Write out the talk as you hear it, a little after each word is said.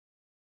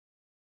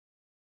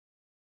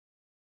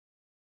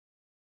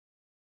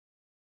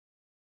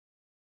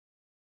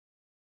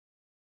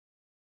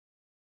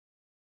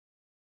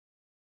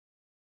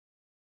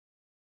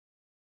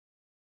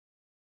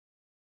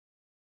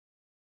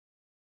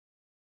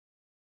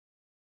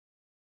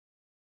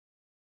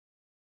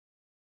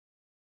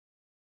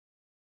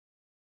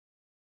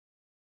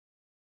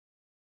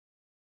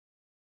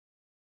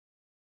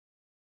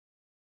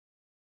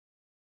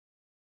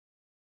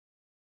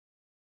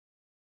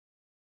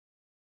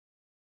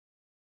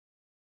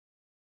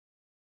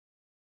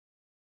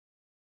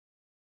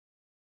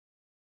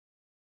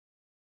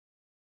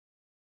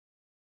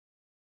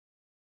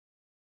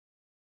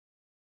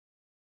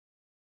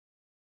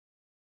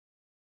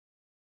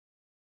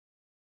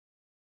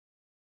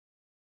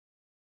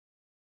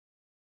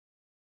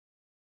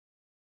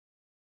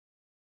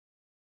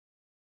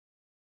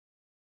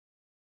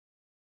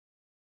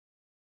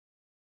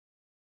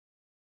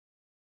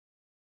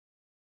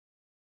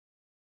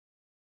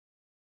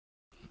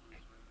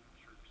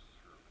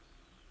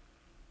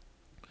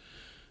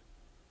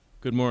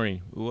Good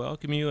morning. We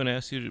welcome you and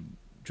ask you to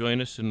join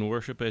us in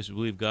worship as we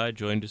believe God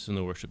joined us in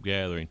the worship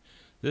gathering.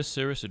 This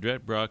service is a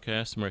direct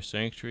broadcast from our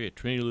sanctuary at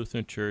Trinity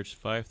Lutheran Church,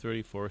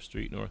 534th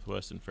Street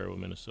Northwest in Faribault,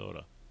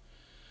 Minnesota.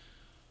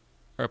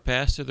 Our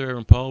pastor, the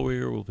Reverend Paul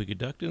Rieger, will be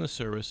conducting the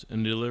service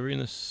and delivering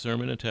the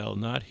sermon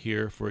entitled Not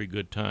Here for a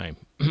Good Time.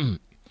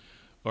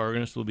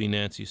 Organist will be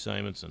Nancy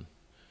Simonson.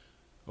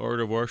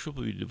 Order of worship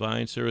will be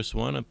Divine Service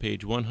 1 on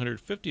page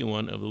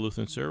 151 of the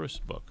Lutheran Service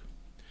Book.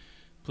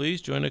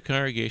 Please join the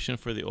congregation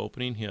for the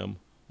opening hymn,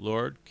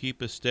 Lord,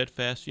 Keep Us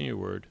Steadfast in Your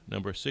Word,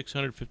 number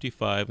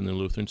 655 in the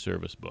Lutheran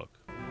Service Book.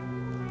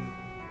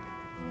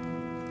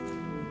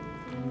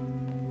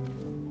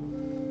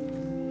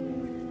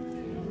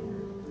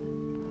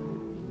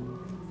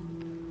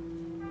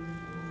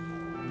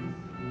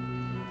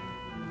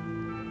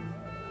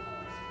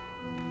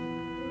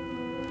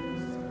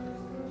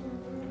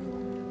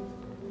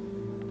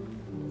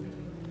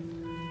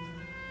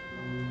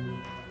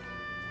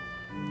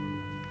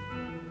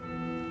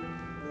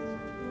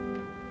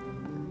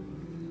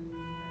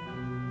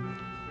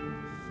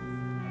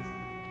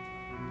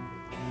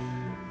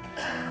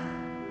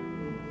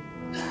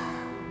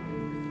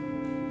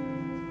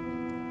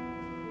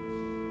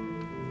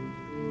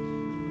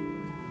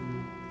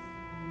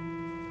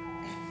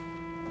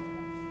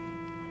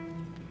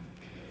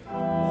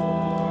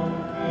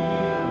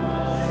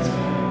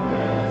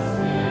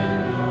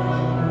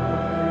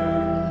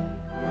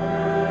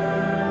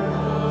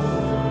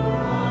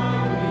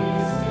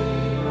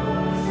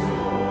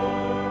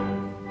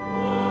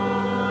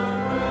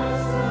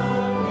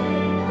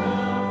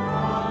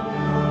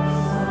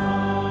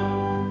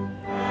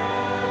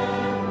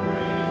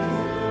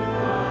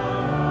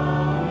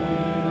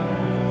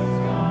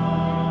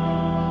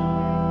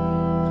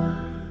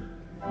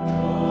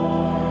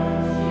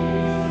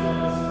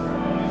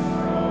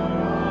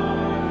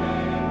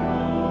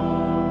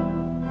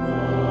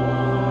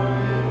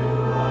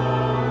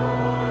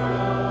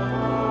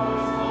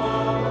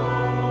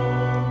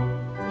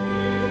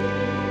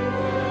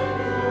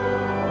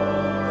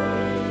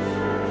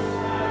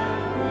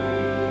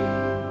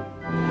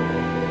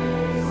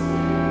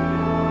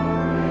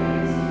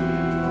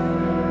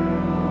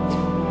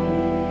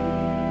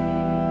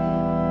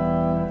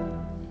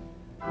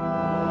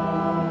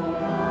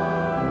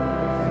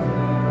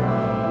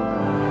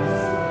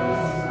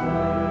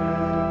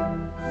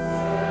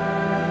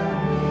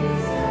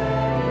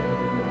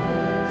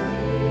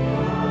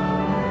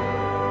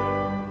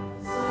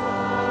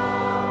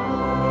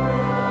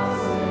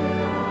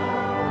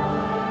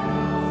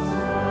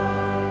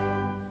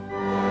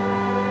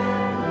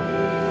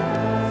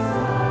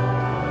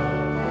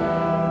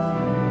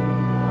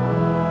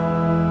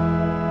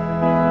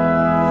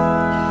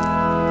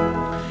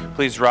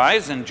 Please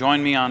rise and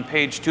join me on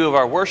page 2 of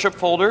our worship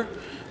folder,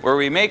 where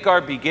we make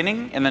our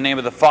beginning in the name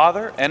of the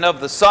Father, and of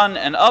the Son,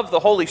 and of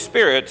the Holy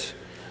Spirit.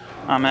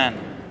 Amen.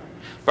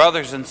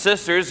 Brothers and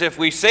sisters, if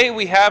we say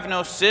we have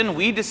no sin,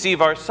 we deceive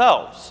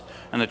ourselves,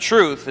 and the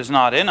truth is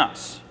not in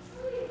us.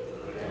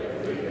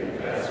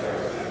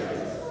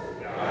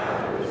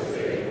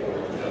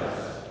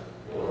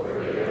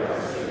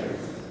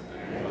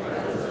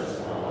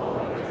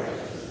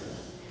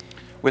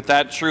 With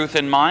that truth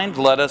in mind,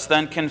 let us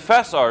then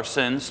confess our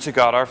sins to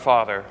God our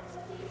Father.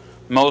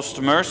 Most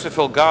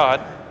merciful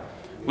God,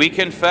 we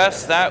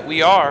confess that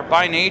we are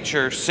by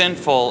nature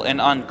sinful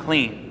and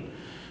unclean.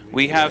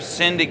 We have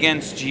sinned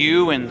against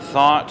you in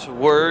thought,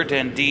 word,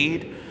 and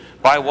deed,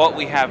 by what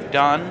we have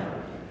done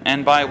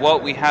and by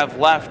what we have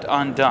left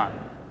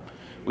undone.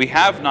 We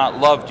have not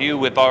loved you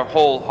with our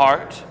whole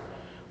heart.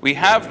 We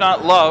have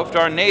not loved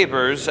our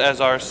neighbors as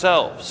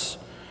ourselves.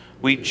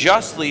 We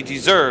justly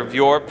deserve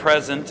your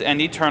present and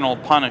eternal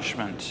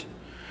punishment.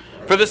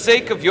 For the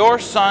sake of your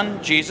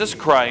Son, Jesus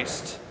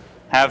Christ,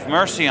 have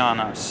mercy on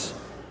us.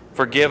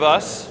 Forgive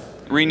us,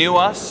 renew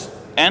us,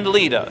 and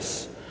lead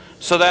us,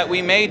 so that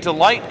we may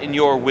delight in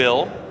your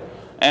will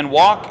and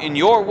walk in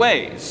your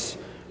ways,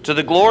 to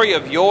the glory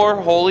of your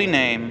holy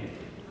name.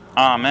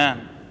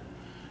 Amen.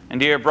 And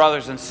dear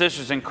brothers and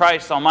sisters in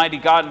Christ, Almighty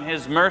God in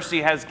his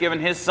mercy has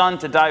given his Son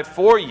to die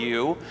for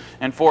you,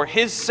 and for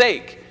his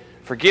sake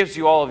forgives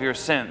you all of your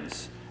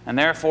sins. And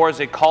therefore, as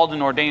a called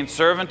and ordained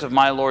servant of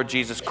my Lord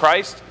Jesus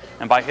Christ,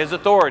 and by his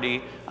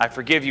authority, I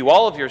forgive you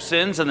all of your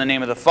sins in the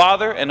name of the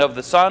Father, and of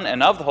the Son,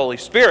 and of the Holy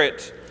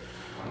Spirit.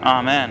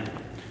 Amen.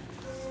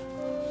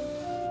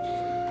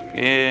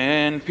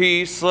 In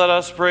peace, let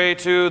us pray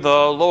to the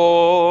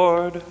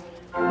Lord.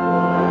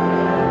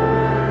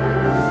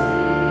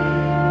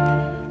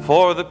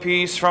 For the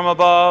peace from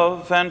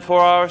above, and for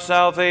our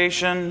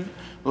salvation,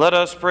 let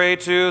us pray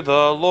to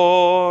the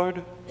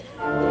Lord.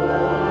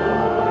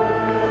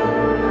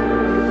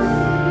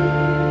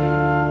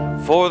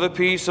 For the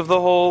peace of the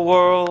whole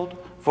world,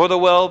 for the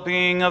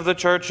well-being of the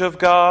Church of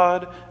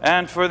God,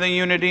 and for the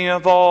unity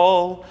of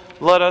all,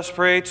 let us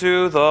pray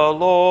to the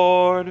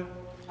Lord.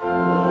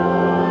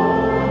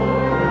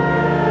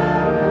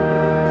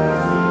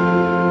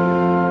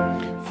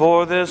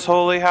 for this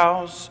holy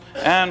house,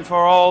 and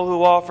for all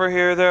who offer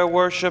here their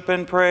worship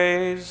and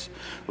praise.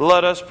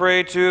 Let us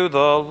pray to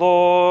the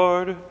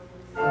Lord.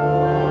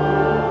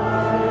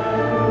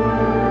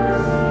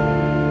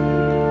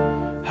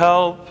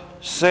 Help,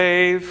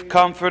 save,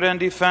 comfort, and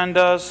defend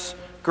us,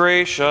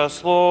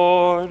 gracious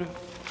Lord.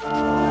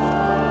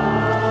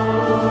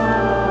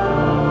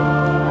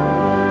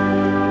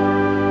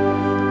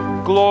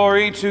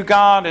 Glory to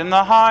God in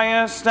the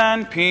highest,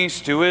 and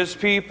peace to his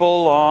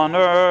people on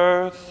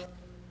earth.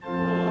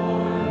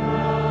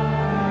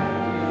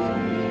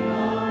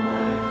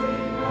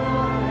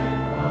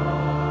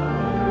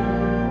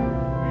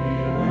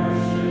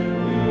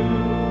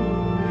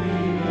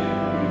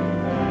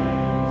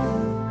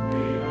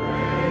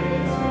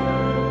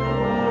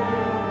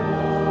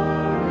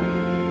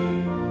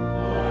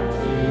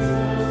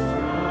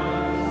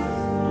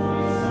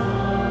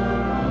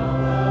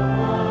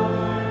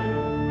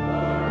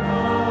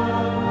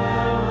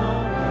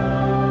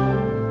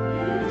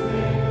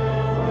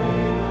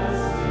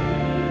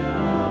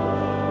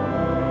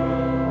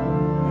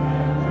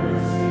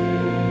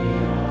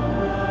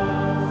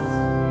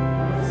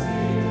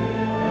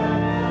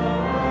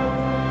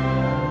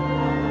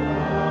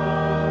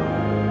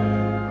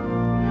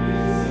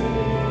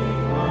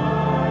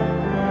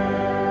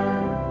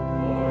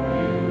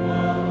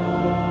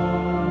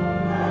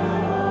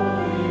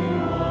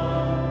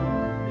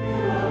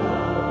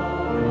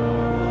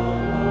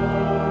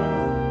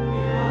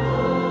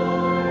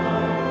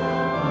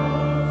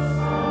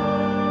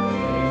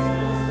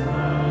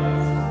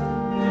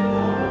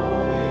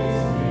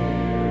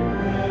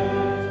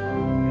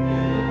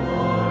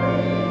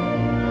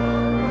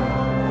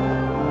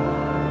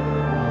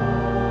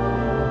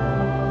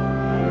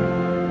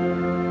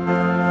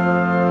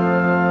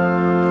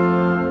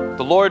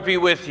 The Lord be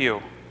with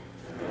you.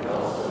 And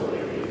also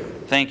with you.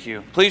 Thank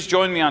you. Please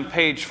join me on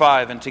page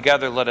 5, and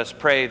together let us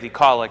pray the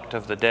collect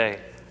of the day.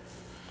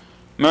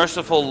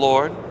 Merciful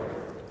Lord,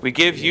 we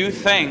give you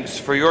thanks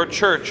for your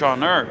church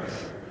on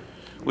earth.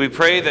 We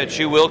pray that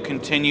you will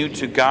continue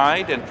to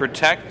guide and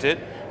protect it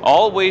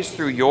always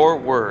through your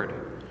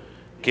word.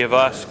 Give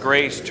us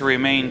grace to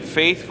remain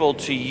faithful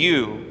to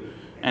you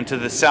and to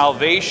the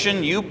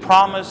salvation you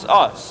promise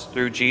us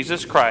through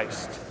Jesus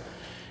Christ.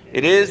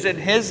 It is in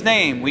his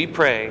name we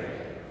pray.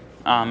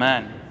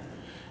 Amen.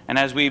 And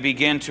as we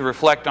begin to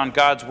reflect on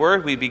God's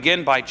word, we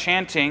begin by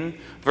chanting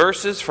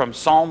verses from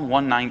Psalm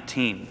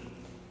 119.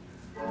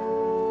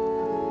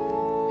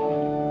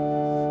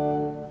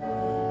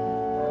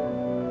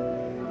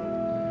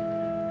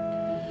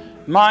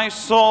 My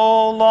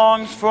soul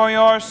longs for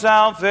your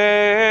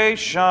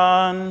salvation.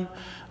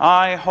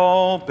 I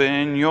hope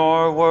in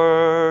your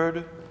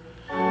word.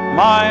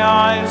 My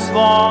eyes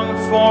long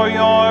for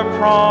your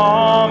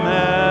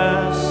promise.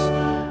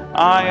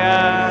 I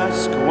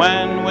ask,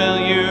 when will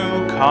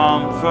you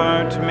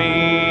comfort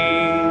me?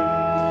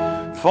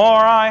 For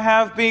I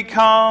have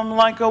become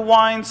like a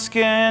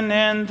wineskin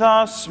in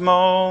the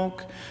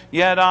smoke,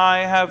 yet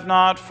I have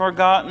not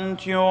forgotten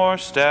your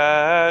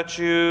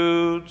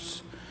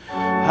statutes.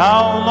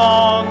 How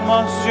long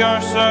must your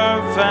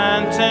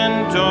servant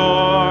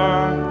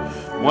endure?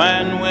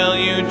 When will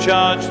you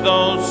judge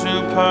those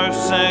who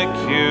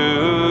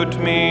persecute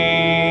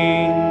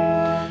me?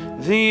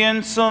 The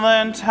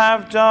insolent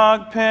have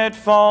dug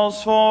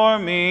pitfalls for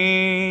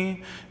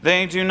me.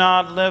 They do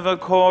not live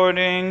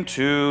according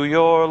to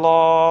your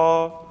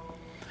law.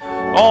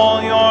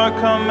 All your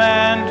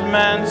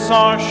commandments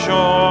are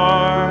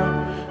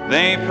sure.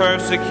 They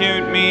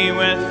persecute me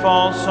with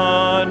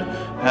falsehood.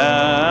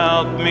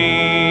 Help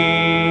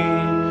me.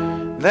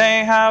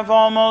 They have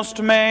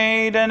almost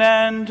made an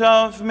end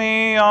of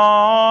me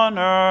on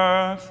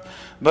earth,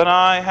 but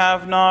I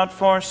have not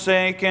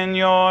forsaken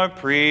your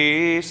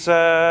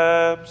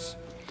precepts.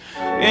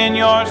 In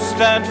your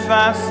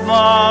steadfast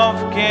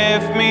love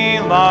give me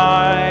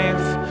life,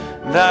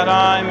 that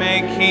I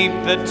may keep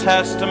the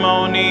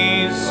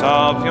testimonies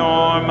of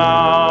your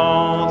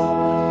mouth.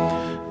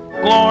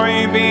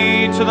 Glory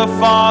be to the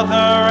Father,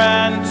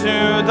 and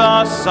to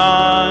the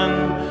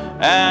Son,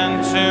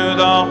 and to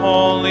the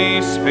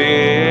Holy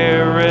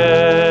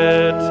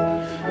Spirit,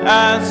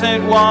 as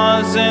it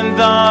was in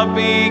the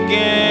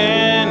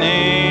beginning,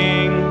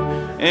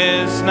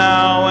 is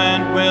now,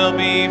 and will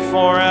be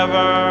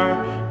forever.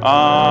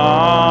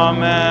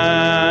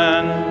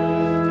 Amen.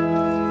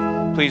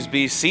 Please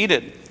be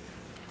seated.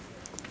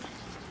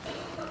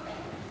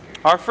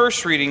 Our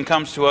first reading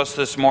comes to us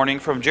this morning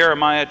from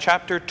Jeremiah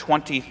chapter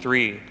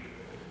 23.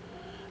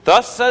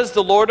 Thus says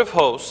the Lord of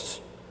hosts,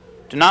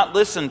 do not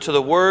listen to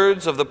the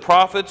words of the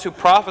prophets who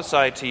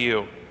prophesy to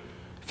you,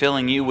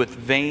 filling you with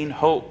vain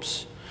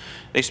hopes.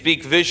 They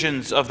speak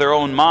visions of their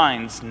own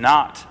minds,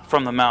 not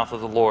from the mouth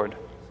of the Lord.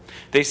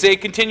 They say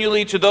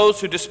continually to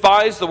those who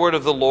despise the word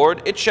of the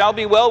Lord, it shall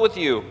be well with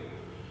you.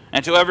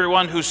 And to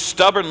everyone who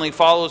stubbornly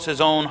follows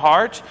his own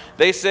heart,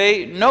 they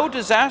say, no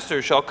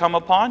disaster shall come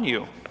upon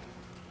you.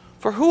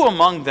 For who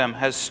among them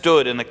has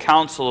stood in the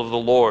counsel of the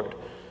Lord,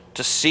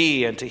 to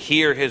see and to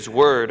hear his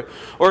word,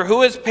 or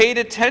who has paid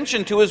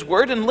attention to his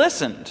word and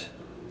listened?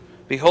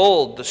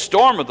 Behold, the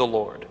storm of the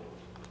Lord.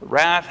 The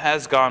wrath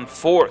has gone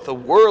forth, a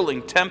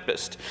whirling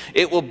tempest.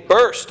 It will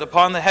burst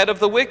upon the head of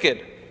the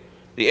wicked.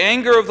 The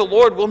anger of the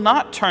Lord will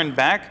not turn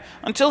back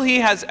until he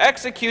has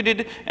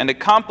executed and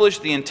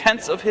accomplished the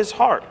intents of his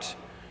heart.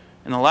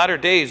 In the latter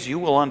days you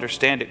will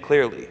understand it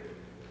clearly.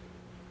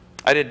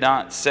 I did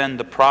not send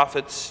the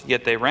prophets,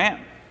 yet they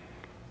ran.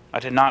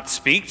 I did not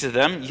speak to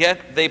them,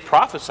 yet they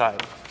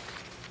prophesied.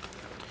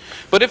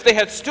 But if they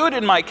had stood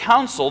in my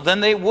counsel,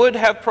 then they would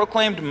have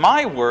proclaimed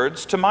my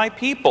words to my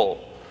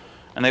people,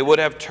 and they would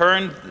have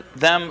turned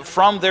them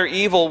from their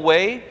evil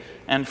way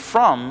and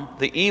from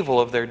the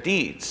evil of their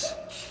deeds.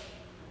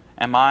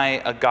 Am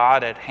I a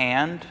God at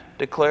hand,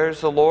 declares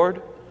the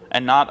Lord,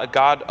 and not a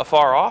God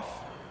afar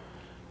off?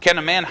 Can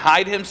a man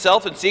hide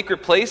himself in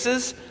secret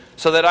places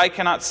so that I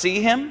cannot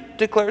see him,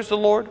 declares the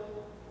Lord?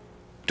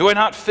 Do I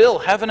not fill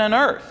heaven and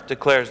earth,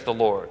 declares the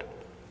Lord?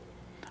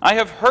 I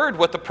have heard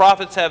what the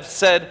prophets have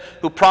said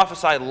who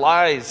prophesy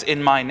lies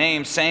in my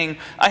name, saying,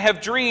 I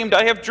have dreamed,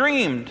 I have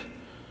dreamed.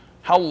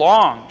 How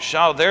long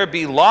shall there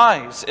be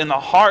lies in the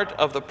heart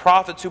of the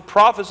prophets who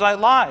prophesy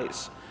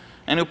lies,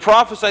 and who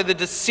prophesy the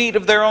deceit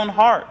of their own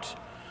heart,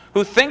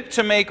 who think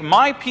to make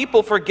my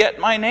people forget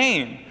my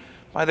name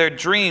by their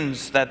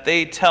dreams that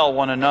they tell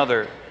one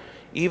another,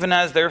 even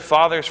as their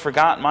fathers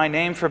forgot my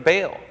name for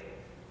Baal?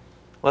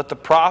 Let the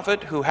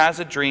prophet who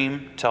has a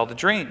dream tell the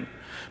dream,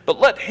 but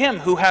let him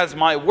who has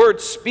my word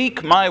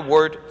speak my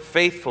word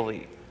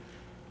faithfully.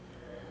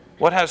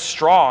 What has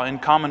straw in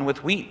common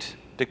with wheat,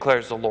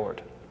 declares the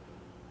Lord?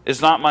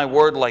 Is not my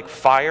word like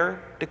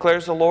fire,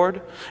 declares the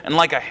Lord, and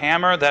like a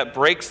hammer that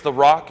breaks the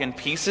rock in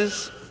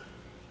pieces?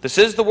 This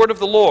is the word of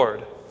the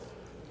Lord.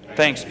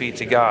 Thanks be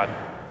to God.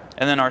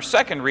 And then our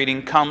second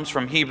reading comes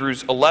from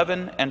Hebrews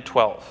 11 and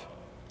 12.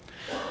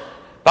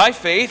 By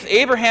faith,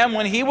 Abraham,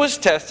 when he was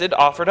tested,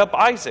 offered up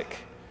Isaac.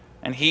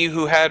 And he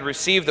who had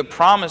received the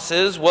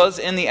promises was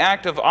in the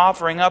act of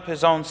offering up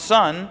his own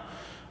son,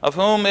 of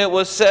whom it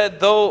was said,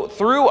 though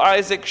through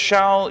Isaac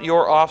shall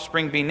your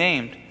offspring be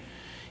named.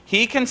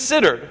 He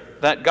considered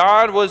that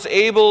God was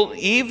able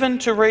even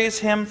to raise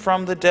him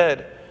from the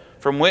dead,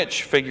 from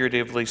which,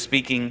 figuratively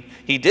speaking,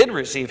 he did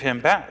receive him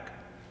back.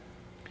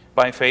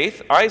 By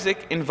faith,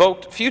 Isaac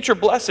invoked future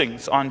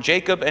blessings on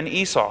Jacob and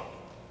Esau.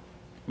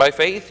 By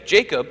faith,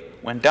 Jacob,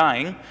 when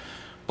dying,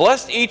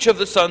 blessed each of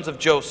the sons of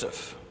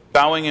Joseph,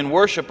 bowing in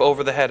worship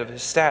over the head of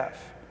his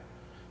staff.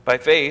 By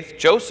faith,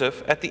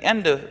 Joseph, at the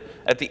end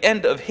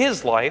of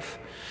his life,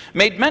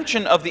 made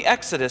mention of the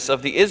exodus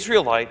of the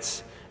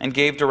Israelites and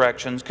gave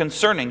directions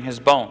concerning his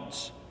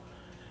bones.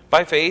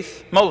 By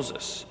faith,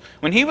 Moses,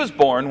 when he was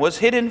born, was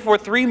hidden for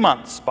 3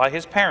 months by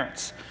his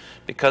parents,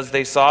 because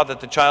they saw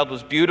that the child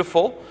was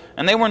beautiful,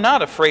 and they were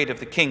not afraid of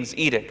the king's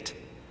edict.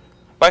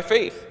 By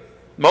faith,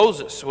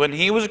 Moses, when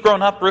he was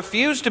grown up,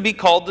 refused to be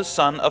called the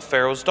son of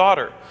Pharaoh's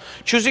daughter,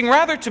 choosing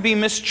rather to be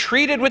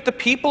mistreated with the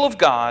people of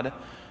God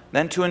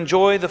than to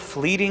enjoy the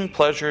fleeting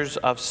pleasures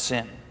of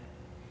sin.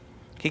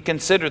 He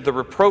considered the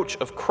reproach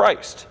of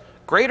Christ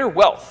greater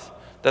wealth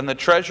than the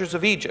treasures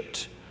of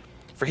Egypt,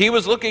 for he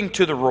was looking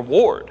to the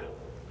reward.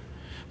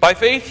 By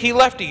faith he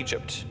left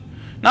Egypt,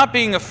 not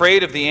being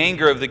afraid of the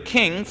anger of the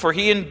king, for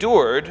he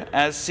endured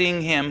as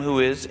seeing him who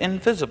is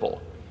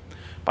invisible.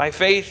 By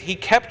faith he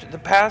kept the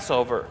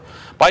Passover,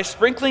 by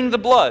sprinkling the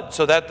blood,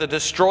 so that the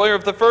destroyer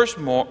of the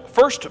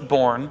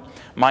firstborn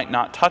might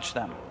not touch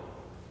them.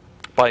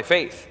 By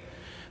faith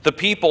the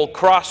people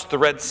crossed the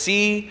Red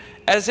Sea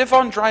as if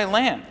on dry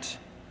land,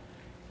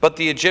 but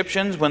the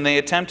Egyptians, when they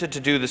attempted to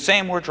do the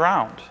same, were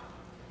drowned.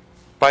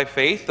 By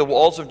faith the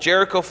walls of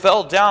Jericho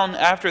fell down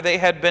after they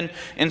had been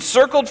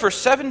encircled for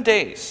 7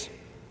 days.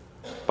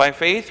 By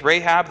faith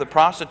Rahab the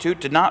prostitute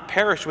did not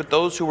perish with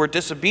those who were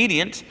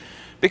disobedient,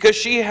 because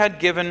she had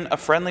given a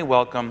friendly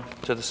welcome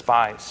to the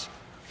spies.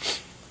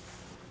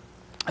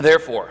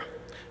 Therefore,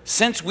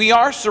 since we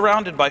are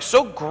surrounded by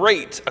so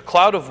great a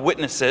cloud of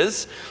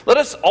witnesses, let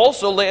us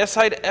also lay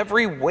aside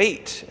every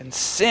weight and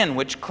sin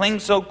which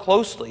clings so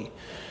closely,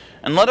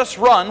 and let us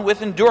run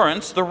with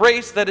endurance the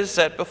race that is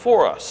set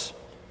before us,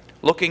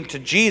 looking to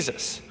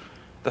Jesus,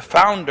 the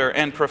founder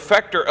and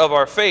perfecter of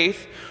our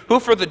faith, who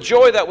for the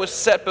joy that was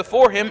set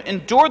before him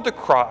endured the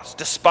cross,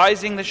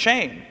 despising the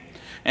shame,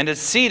 and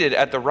is seated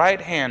at the right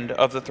hand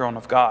of the throne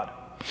of God.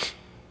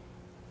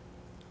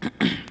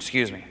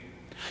 Excuse me.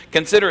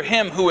 Consider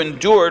him who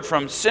endured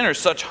from sinners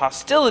such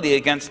hostility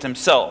against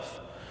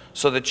himself,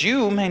 so that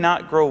you may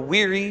not grow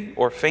weary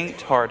or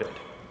faint-hearted.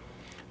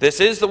 This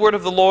is the word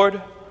of the Lord.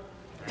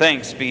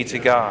 Thanks be to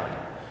God.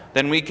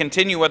 Then we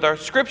continue with our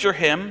scripture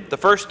hymn, the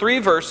first 3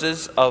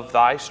 verses of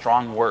Thy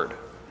Strong Word.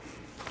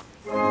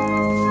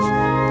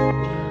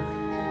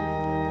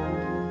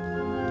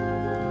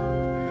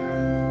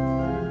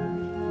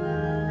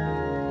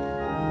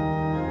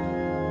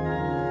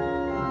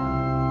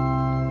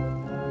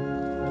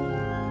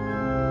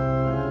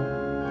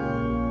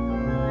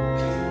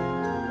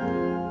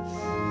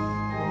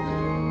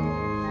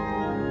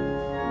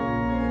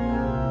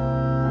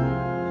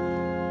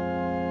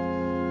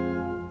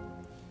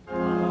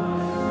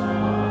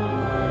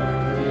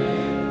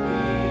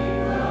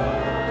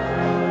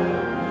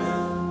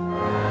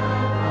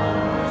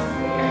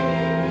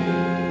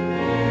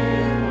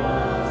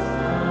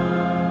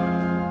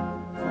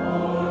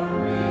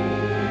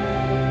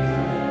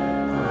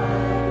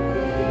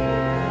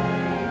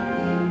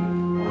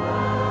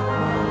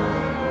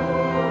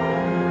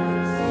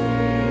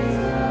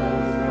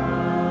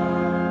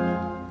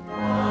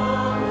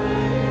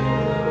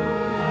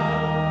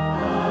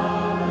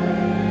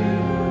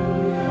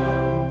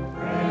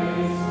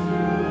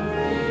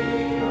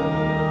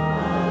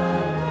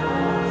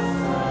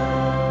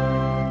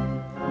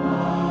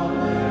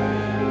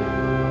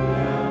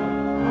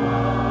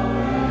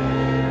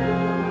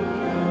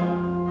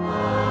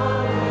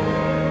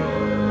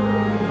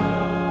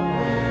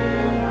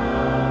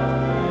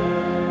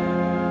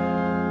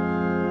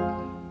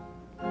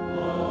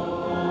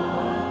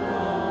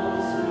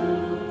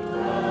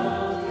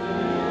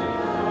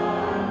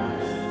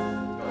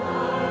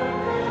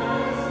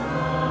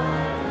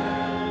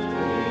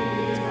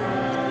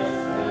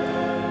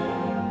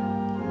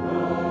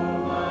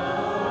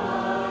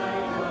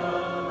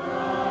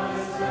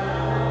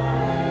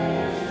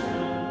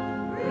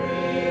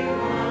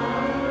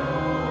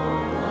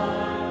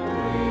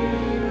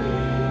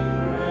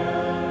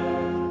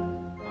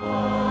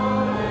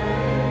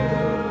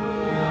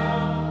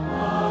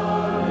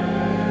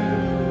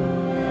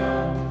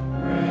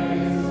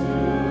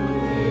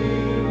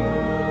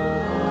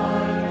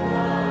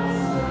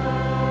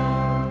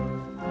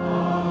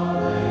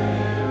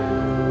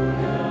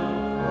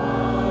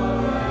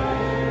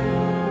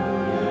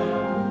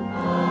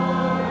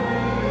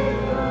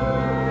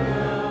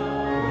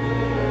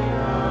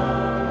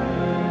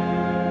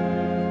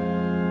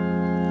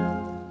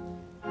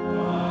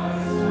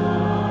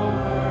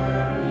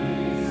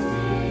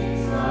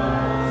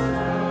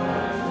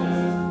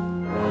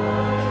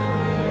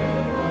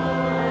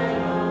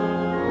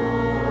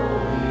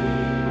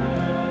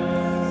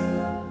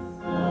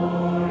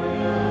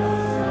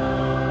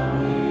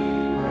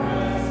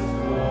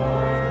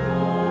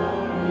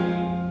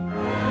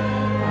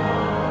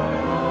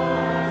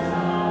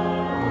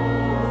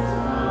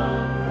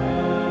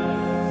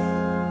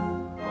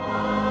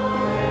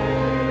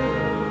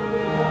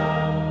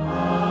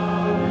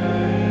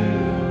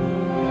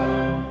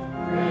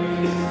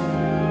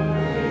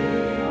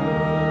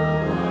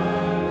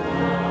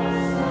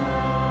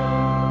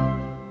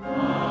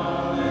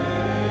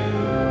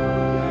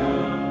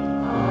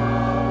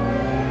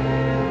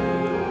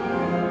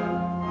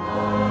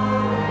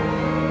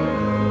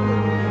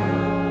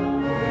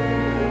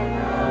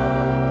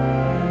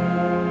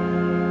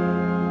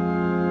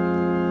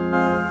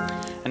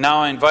 And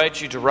now I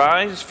invite you to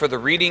rise for the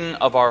reading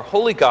of our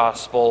Holy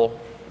Gospel.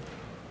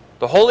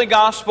 The Holy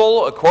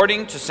Gospel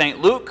according to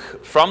St.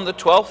 Luke from the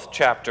 12th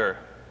chapter.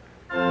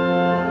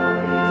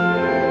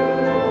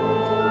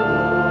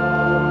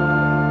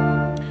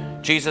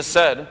 Jesus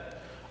said,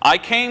 I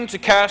came to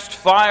cast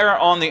fire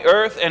on the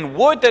earth, and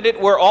would that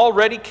it were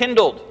already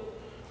kindled.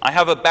 I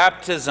have a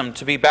baptism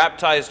to be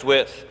baptized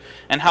with,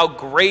 and how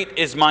great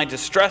is my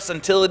distress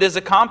until it is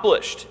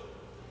accomplished.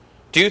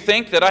 Do you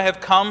think that I have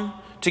come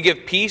to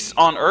give peace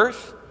on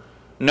earth?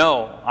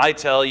 No, I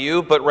tell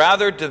you, but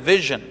rather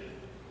division.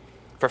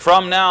 For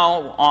from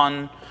now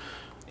on,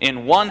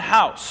 in one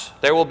house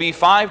there will be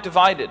 5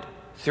 divided,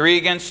 3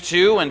 against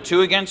 2 and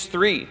 2 against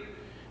 3.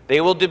 They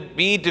will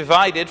be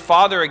divided,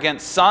 father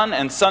against son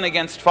and son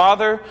against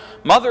father,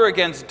 mother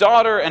against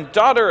daughter and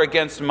daughter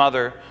against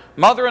mother,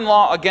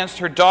 mother-in-law against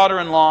her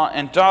daughter-in-law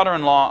and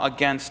daughter-in-law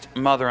against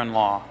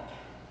mother-in-law.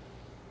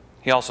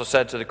 He also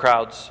said to the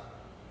crowds,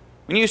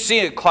 when you see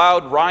a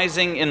cloud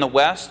rising in the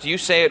west, you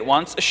say at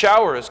once, a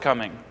shower is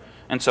coming.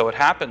 And so it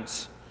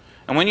happens.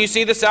 And when you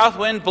see the south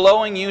wind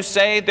blowing, you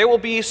say, there will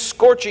be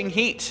scorching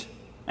heat.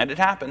 And it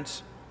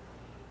happens.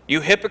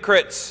 You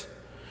hypocrites,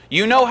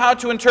 you know how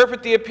to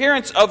interpret the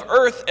appearance of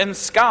earth and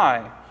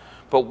sky.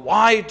 But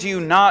why do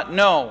you not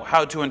know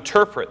how to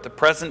interpret the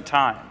present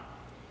time?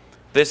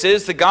 This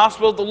is the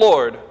gospel of the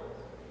Lord.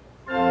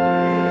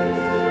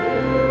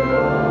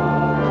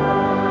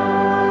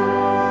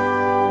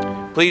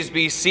 Please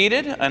be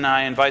seated, and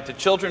I invite the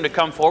children to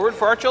come forward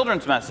for our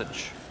children's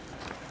message.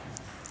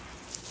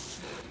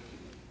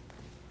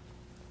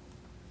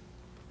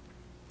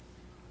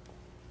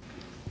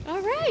 All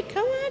right,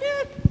 come on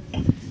up.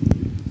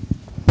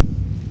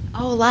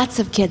 Oh, lots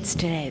of kids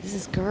today. This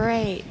is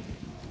great.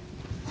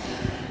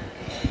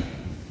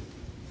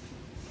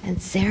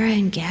 And Sarah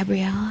and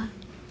Gabriella,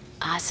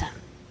 awesome.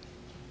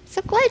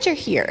 So glad you're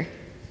here.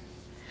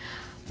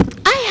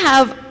 I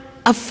have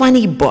a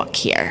funny book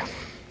here.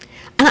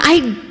 And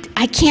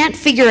I can't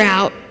figure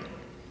out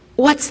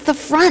what's the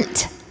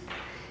front,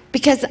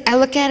 because I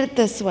look at it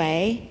this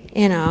way,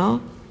 you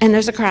know, and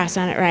there's a cross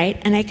on it,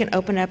 right? And I can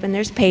open it up and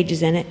there's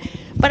pages in it.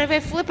 But if I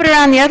flip it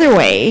around the other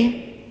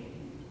way,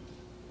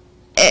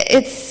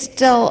 it's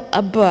still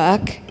a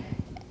book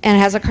and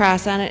has a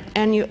cross on it,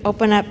 and you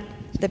open up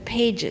the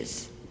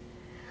pages.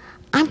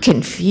 I'm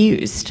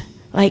confused.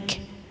 Like,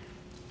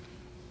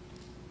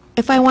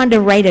 if I wanted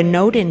to write a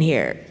note in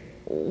here,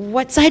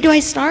 what side do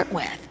I start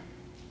with?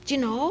 Do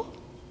you know?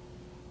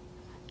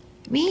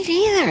 Me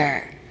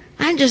neither.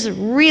 I'm just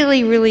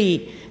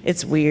really,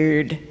 it's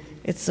weird.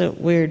 It's a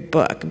weird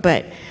book,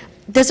 but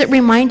does it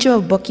remind you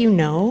of a book you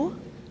know?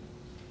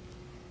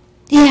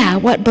 Yeah,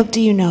 what book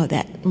do you know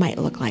that might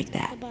look like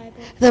that? The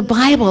Bible. The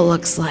Bible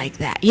looks like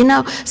that. You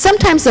know,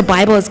 sometimes the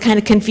Bible is kind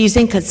of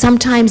confusing because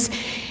sometimes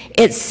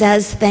it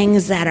says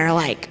things that are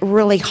like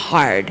really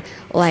hard,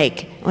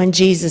 like when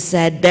Jesus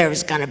said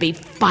there's going to be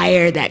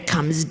fire that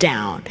comes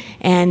down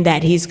and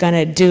that he's going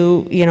to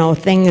do, you know,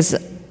 things,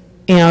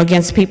 you know,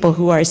 against people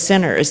who are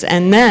sinners.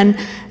 And then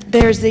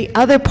there's the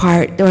other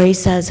part where he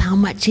says how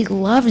much he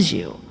loves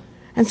you.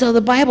 And so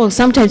the Bible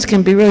sometimes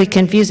can be really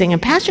confusing,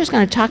 and Pastor's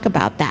going to talk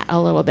about that a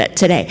little bit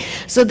today.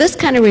 So this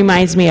kind of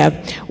reminds me of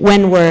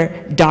when we're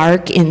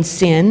dark in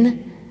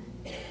sin.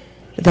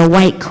 The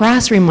white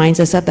cross reminds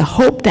us of the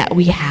hope that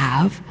we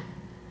have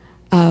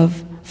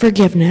of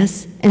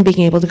forgiveness and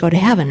being able to go to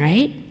heaven,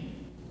 right?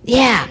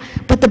 Yeah,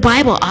 but the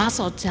Bible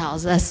also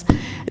tells us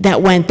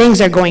that when things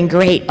are going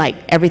great, like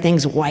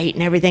everything's white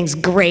and everything's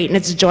great and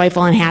it's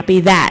joyful and happy,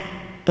 the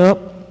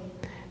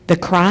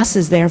cross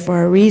is there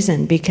for a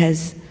reason,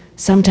 because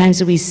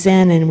sometimes we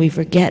sin and we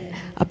forget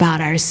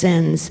about our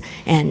sins,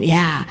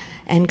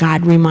 and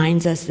God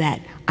reminds us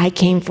that I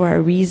came for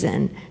a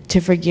reason to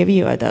forgive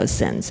you of those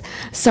sins.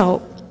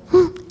 So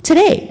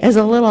today is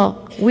a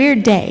little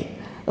weird day,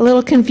 a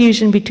little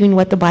confusion between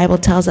what the Bible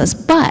tells us,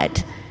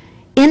 but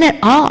in it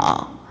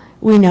all,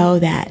 we know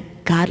that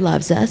God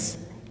loves us,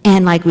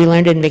 and like we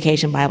learned in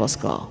Vacation Bible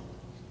School,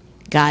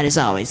 God is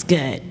always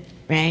good,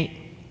 right?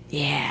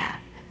 Yeah.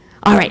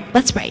 All right,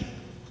 let's pray.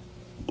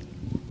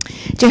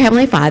 Dear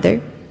Heavenly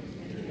Father,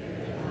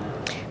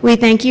 we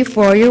thank you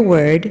for your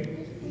word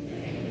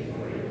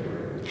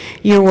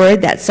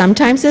that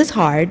sometimes is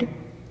hard,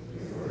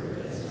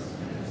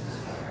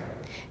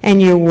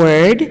 and your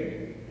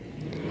word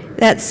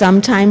that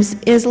sometimes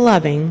is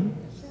loving.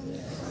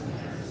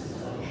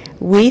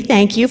 We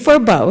thank you for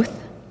both,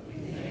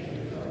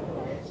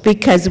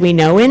 because we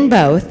know in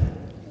both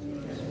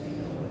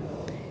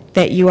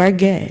that you are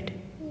good,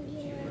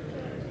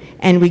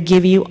 and we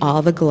give you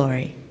all the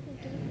glory.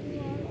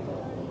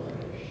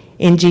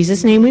 In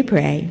Jesus' name we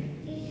pray.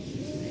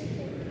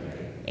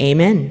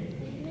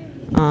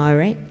 Amen. All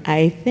right,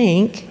 I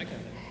think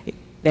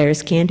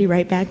there's Candy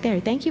right back there.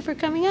 Thank you for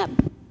coming up.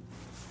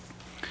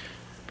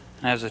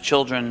 As the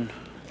children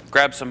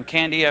grab some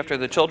candy after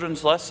the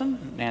children's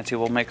lesson, Nancy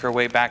will make her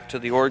way back to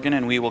the organ,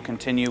 and we will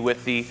continue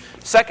with the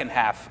second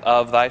half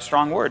of Thy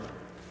Strong Word.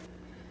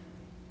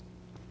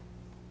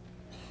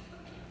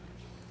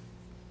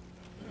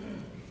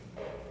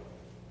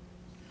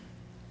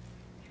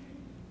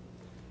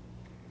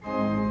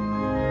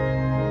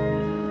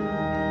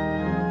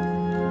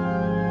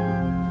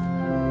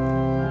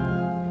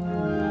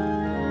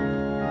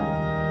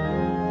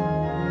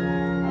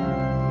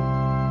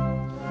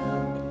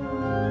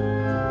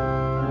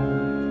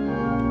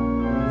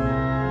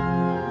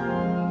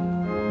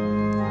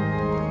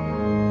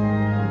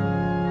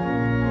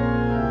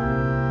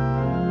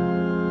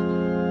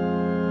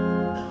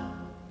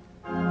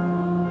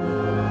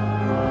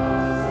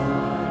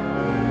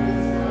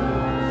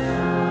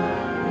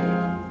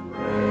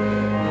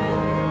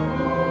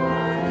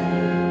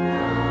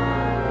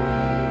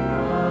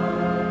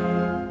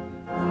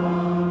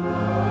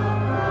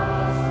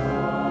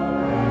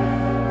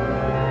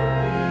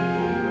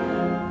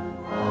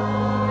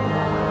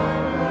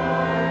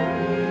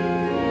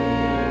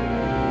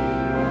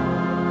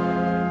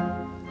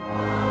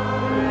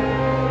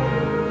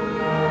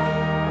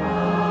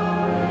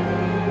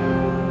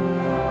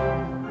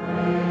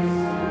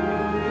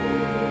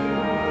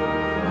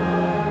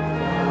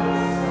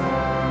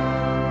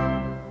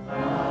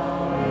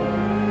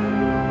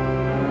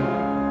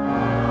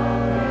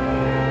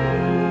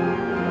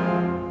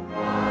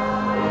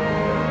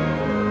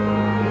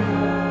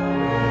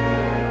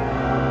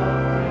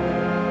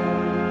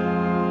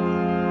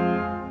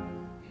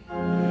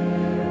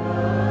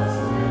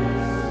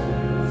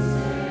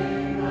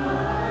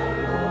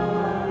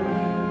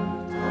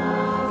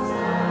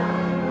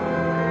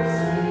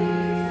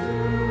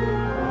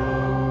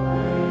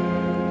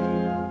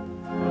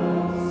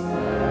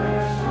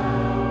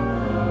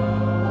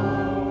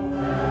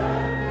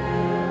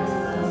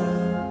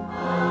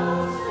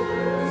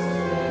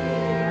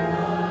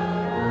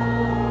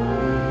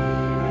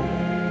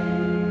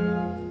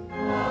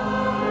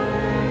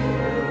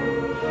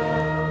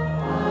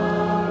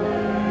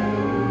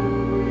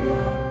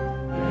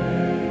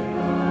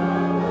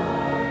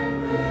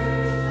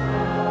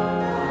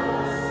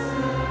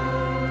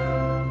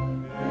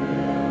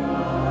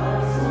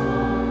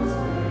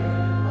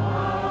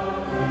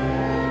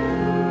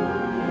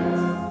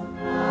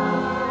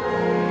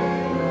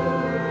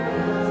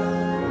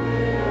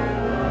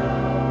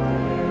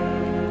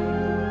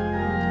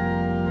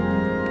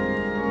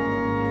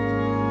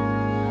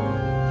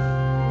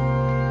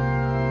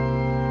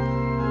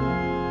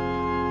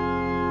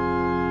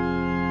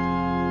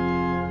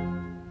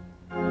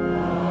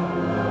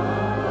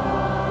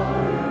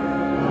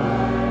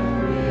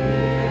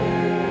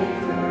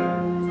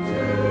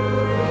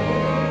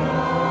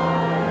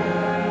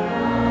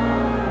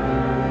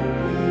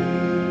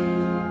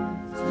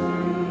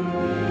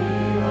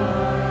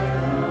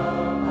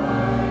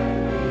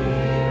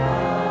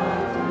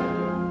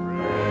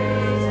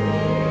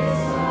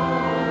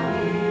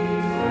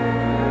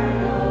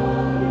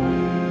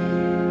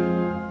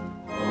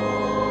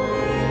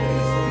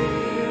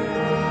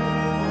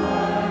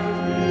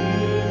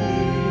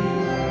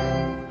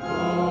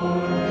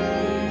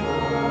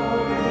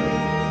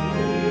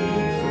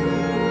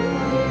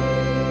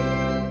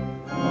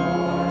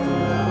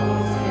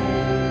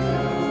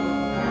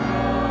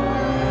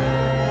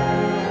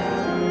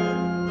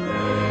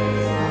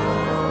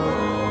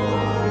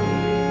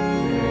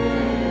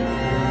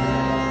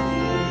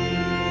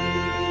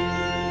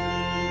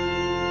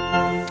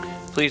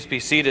 Please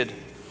be seated.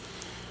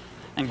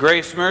 And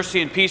grace,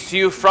 mercy, and peace to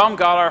you from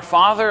God our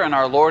Father and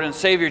our Lord and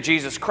Savior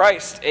Jesus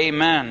Christ.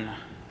 Amen.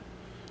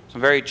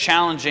 Some very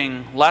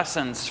challenging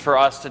lessons for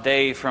us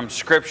today from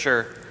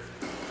Scripture.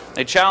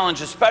 They challenge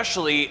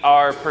especially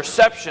our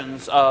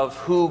perceptions of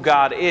who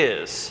God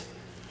is.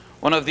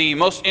 One of the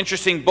most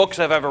interesting books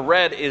I've ever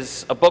read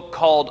is a book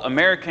called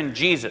American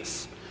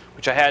Jesus,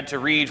 which I had to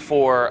read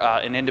for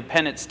an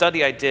independent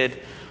study I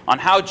did on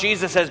how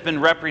Jesus has been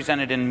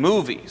represented in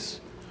movies.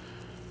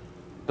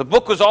 The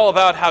book was all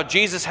about how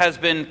Jesus has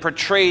been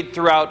portrayed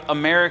throughout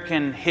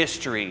American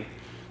history,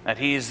 that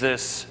he's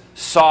this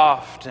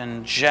soft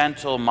and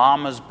gentle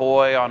mama's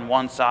boy on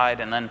one side,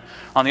 and then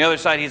on the other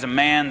side he's a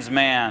man's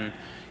man.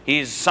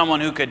 He's someone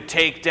who could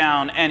take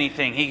down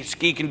anything.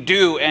 He can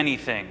do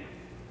anything.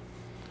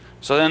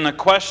 So then the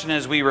question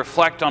as we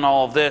reflect on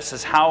all of this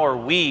is, how are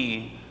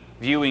we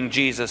viewing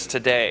Jesus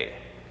today?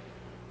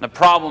 The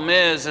problem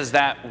is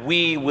that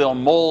we will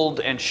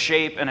mold and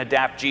shape and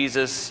adapt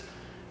Jesus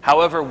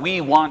however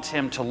we want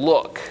him to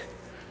look.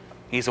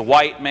 He's a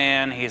white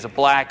man, he's a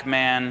black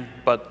man,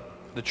 but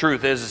the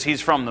truth is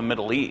he's from the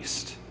Middle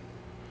East.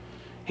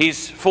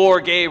 He's for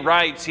gay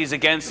rights, he's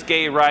against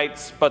gay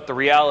rights, but the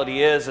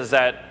reality is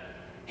that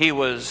he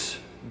was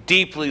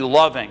deeply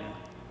loving,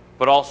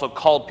 but also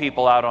called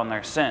people out on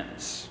their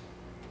sins.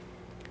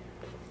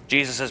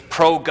 Jesus is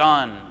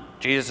pro-gun,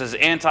 Jesus is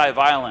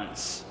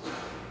anti-violence,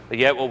 but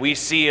yet what we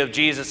see of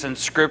Jesus in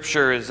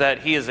Scripture is that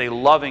he is a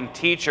loving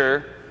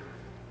teacher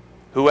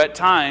who at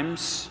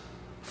times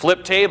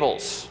flipped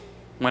tables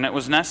when it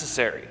was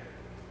necessary.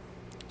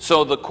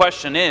 So the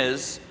question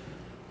is,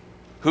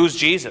 who's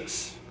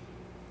Jesus?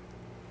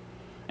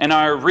 In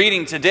our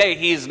reading today,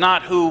 he's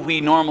not who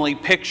we normally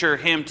picture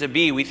him to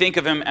be. We think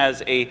of him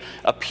as a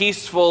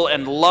peaceful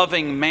and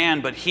loving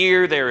man, but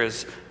here there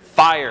is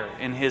fire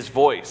in his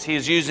voice. He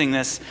is using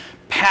this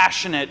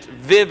passionate,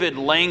 vivid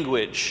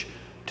language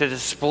to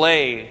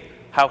display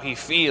how he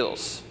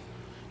feels.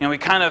 You know, we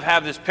kind of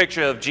have this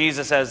picture of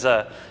Jesus as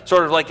a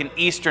sort of like an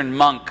Eastern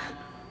monk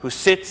who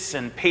sits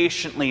and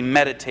patiently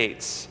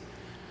meditates.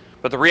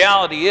 But the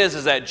reality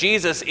is that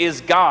Jesus is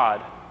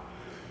God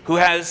who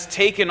has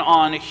taken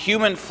on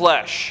human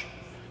flesh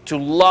to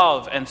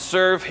love and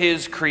serve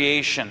his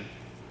creation.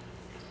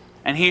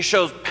 And he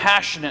shows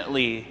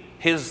passionately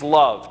his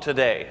love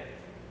today.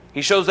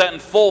 He shows that in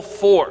full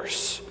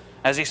force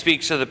as he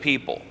speaks to the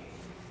people.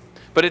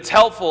 But it's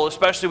helpful,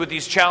 especially with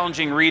these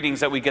challenging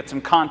readings, that we get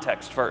some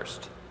context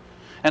first.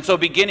 And so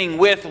beginning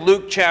with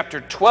Luke chapter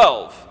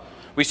 12,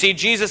 we see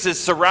Jesus is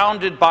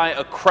surrounded by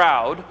a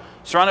crowd,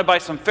 surrounded by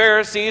some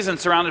Pharisees and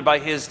surrounded by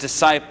his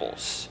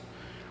disciples.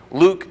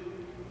 Luke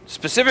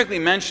specifically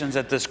mentions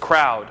that this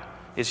crowd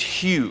is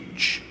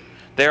huge.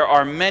 There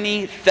are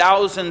many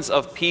thousands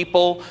of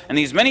people, and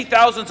these many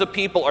thousands of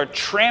people are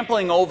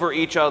trampling over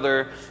each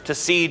other to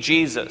see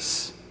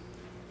Jesus.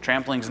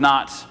 Trampling's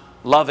not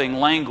loving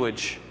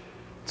language,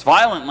 it's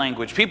violent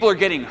language. People are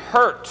getting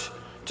hurt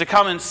to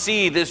come and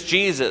see this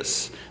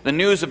Jesus. The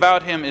news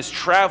about him is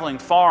traveling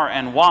far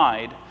and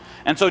wide.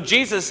 And so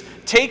Jesus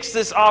takes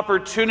this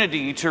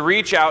opportunity to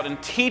reach out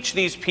and teach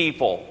these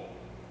people.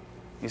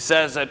 He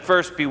says at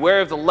first,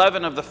 beware of the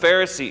leaven of the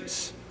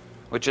Pharisees,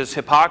 which is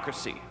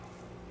hypocrisy.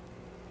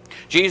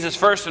 Jesus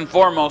first and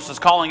foremost is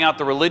calling out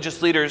the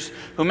religious leaders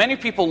who many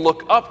people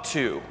look up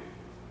to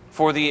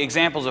for the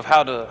examples of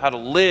how to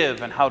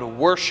live and how to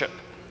worship.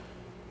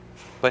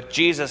 But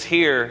Jesus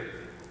here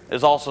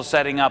is also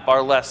setting up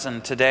our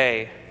lesson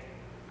today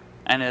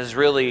and is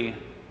really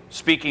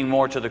speaking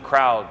more to the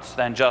crowds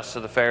than just to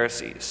the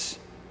Pharisees.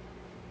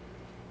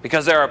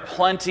 Because there are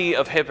plenty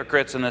of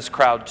hypocrites in this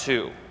crowd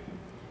too.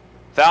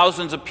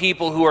 Thousands of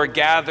people who are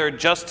gathered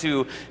just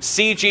to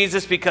see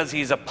Jesus because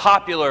he's a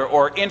popular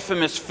or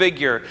infamous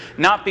figure,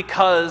 not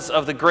because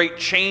of the great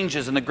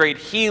changes and the great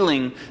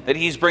healing that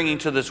he's bringing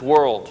to this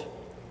world.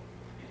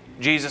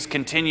 Jesus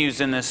continues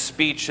in this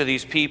speech to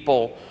these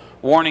people,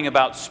 warning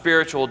about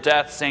spiritual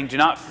death, saying, do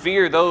not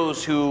fear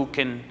those who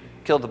can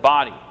kill the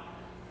body.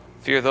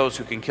 Fear those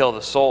who can kill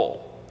the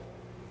soul.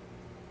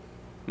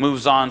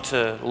 Moves on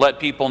to let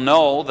people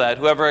know that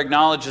whoever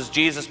acknowledges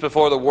Jesus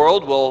before the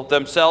world will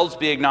themselves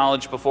be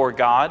acknowledged before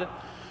God,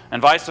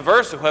 and vice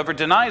versa. Whoever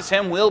denies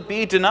him will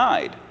be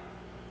denied.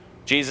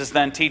 Jesus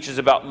then teaches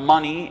about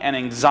money and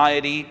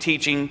anxiety,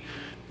 teaching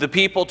the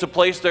people to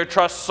place their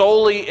trust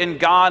solely in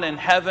God in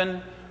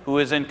heaven, who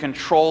is in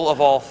control of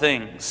all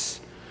things.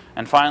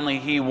 And finally,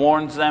 he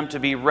warns them to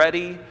be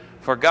ready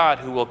for God,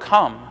 who will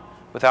come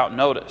without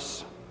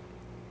notice.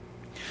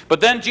 But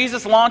then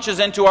Jesus launches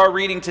into our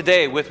reading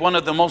today with one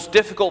of the most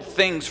difficult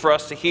things for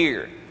us to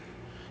hear.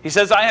 He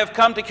says, I have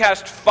come to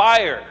cast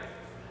fire,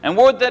 and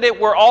would that it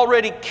were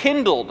already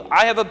kindled.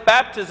 I have a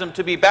baptism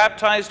to be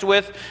baptized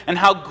with, and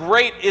how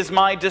great is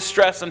my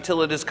distress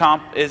until it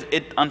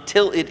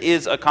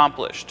is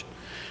accomplished.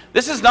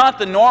 This is not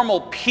the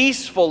normal,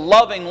 peaceful,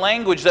 loving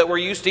language that we're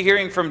used to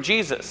hearing from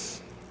Jesus.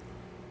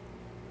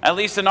 At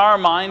least in our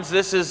minds,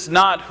 this is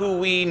not who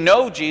we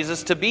know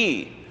Jesus to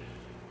be.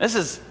 This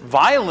is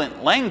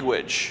violent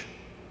language.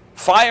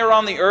 Fire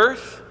on the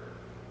earth.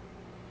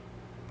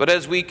 But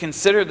as we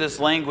consider this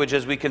language,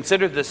 as we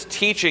consider this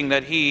teaching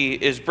that he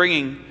is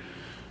bringing,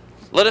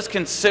 let us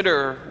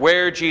consider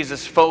where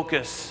Jesus'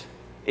 focus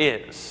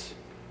is.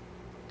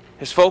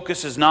 His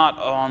focus is not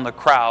on the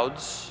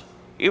crowds,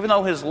 even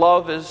though his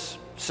love is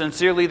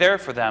sincerely there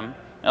for them,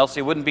 else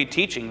he wouldn't be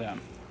teaching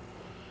them.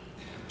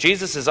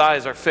 Jesus'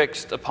 eyes are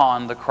fixed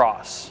upon the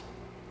cross.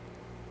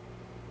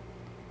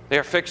 They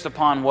are fixed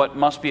upon what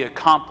must be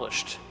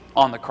accomplished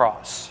on the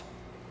cross.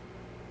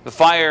 The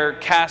fire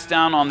cast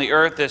down on the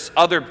earth, this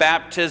other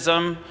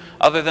baptism,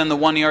 other than the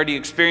one he already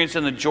experienced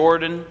in the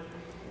Jordan,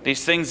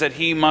 these things that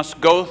he must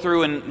go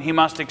through and he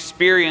must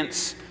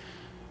experience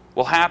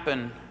will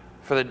happen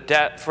for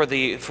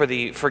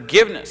the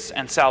forgiveness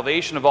and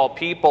salvation of all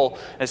people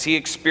as he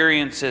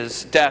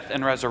experiences death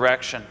and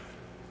resurrection.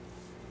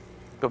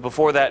 But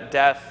before that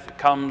death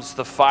comes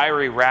the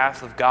fiery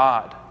wrath of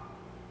God,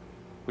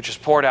 which is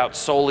poured out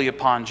solely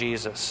upon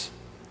Jesus,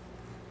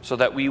 so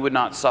that we would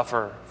not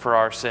suffer for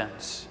our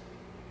sins.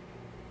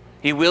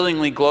 He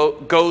willingly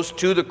goes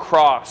to the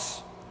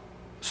cross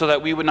so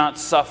that we would not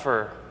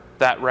suffer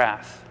that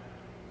wrath.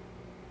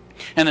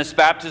 And this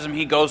baptism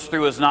he goes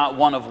through is not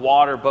one of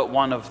water, but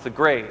one of the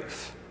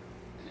grave.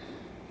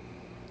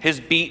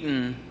 His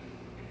beaten,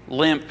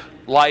 limp,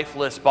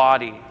 lifeless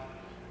body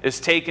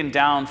is taken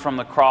down from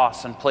the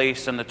cross and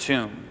placed in the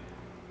tomb.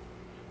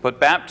 But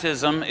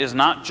baptism is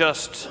not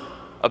just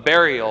a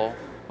burial,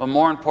 but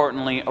more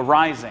importantly, a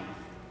rising.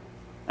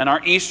 And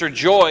our Easter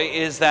joy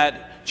is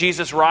that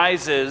Jesus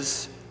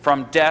rises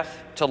from death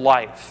to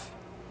life.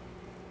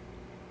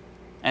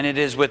 And it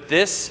is with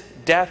this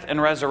death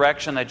and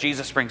resurrection that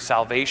Jesus brings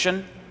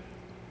salvation,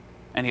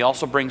 and he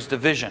also brings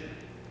division.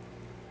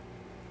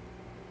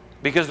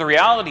 Because the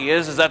reality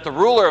is that the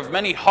ruler of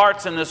many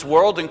hearts in this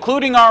world,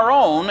 including our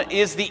own,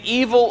 is the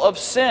evil of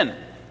sin.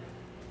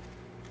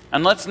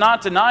 And let's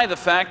not deny the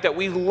fact that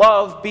we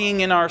love being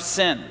in our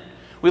sin.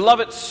 We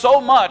love it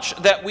so much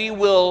that we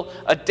will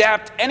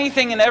adapt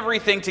anything and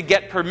everything to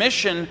get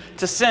permission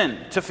to sin,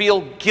 to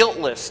feel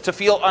guiltless, to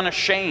feel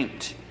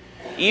unashamed,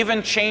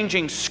 even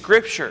changing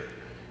Scripture,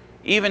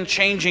 even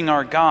changing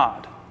our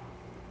God.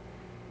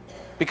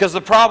 Because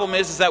the problem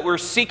is that we're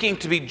seeking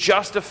to be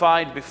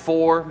justified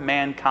before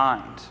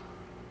mankind.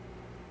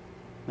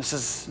 This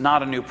is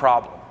not a new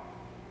problem.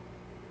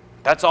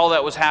 That's all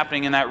that was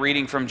happening in that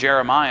reading from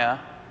Jeremiah.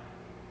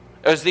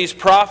 As these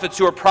prophets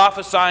who are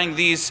prophesying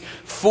these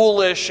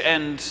foolish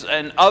and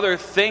other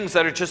things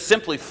that are just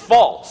simply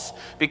false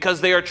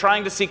because they are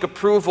trying to seek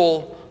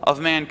approval of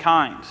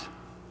mankind.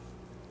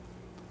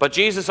 But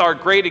Jesus, our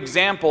great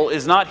example,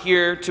 is not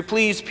here to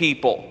please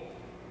people.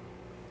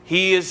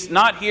 He is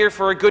not here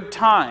for a good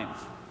time.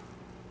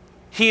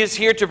 He is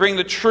here to bring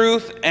the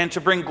truth and to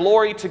bring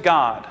glory to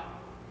God.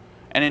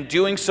 And in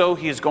doing so,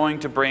 he is going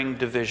to bring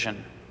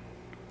division.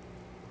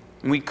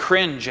 We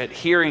cringe at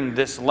hearing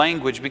this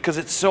language because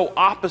it's so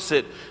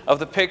opposite of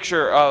the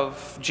picture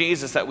of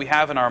Jesus that we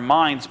have in our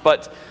minds.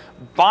 But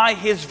by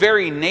his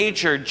very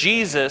nature,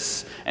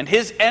 Jesus and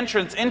his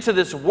entrance into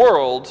this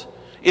world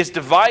is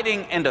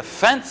dividing and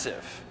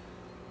offensive.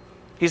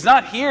 He's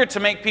not here to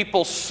make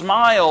people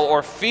smile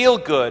or feel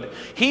good.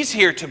 He's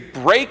here to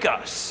break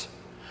us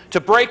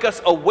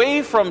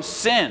away from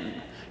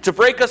sin, to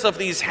break us of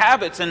these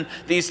habits and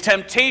these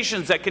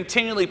temptations that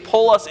continually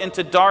pull us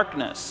into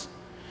darkness.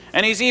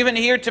 And he's even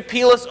here to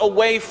peel us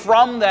away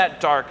from that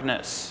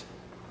darkness.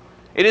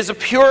 It is a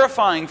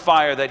purifying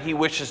fire that he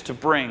wishes to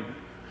bring,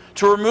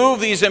 to remove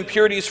these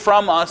impurities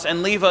from us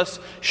and leave us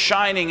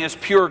shining as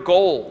pure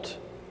gold.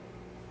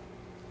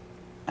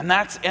 And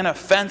that's an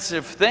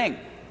offensive thing.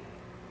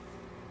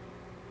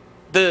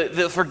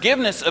 The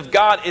forgiveness of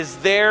God is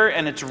there,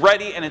 and it's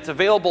ready, and it's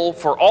available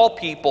for all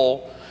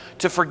people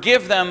to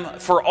forgive them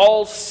for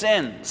all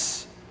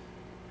sins.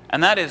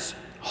 And that is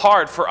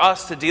hard for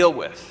us to deal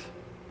with.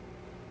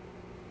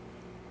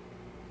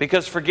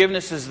 Because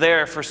forgiveness is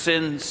there for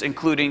sins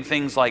including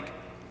things like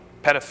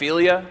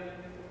pedophilia,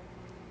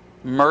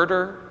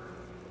 murder,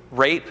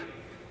 rape,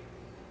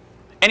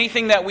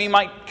 anything that we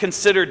might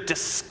consider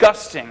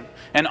disgusting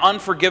and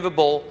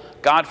unforgivable,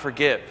 God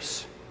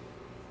forgives.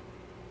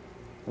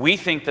 We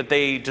think that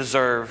they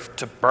deserve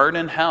to burn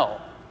in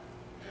hell,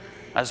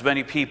 as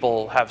many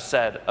people have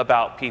said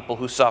about people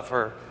who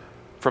suffer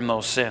from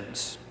those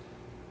sins.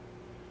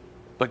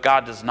 But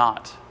God does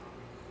not.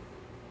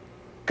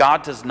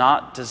 God does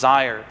not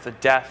desire the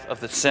death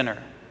of the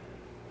sinner.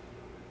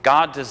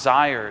 God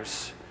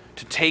desires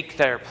to take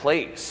their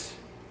place,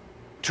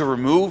 to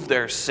remove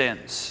their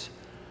sins,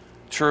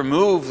 to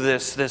remove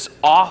this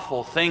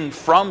awful thing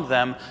from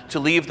them, to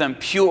leave them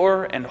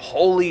pure and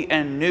holy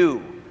and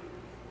new,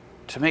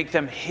 to make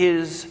them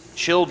his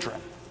children.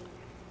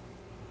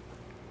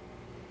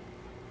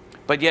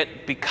 But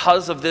yet,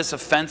 because of this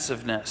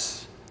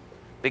offensiveness,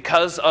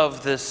 because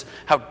of this,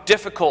 how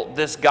difficult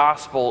this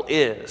gospel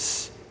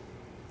is,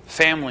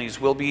 families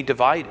will be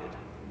divided.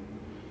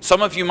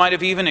 Some of you might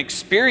have even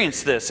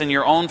experienced this in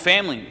your own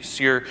families.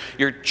 Your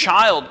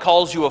child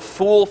calls you a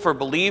fool for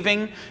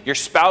believing. Your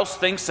spouse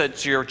thinks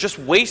that you're just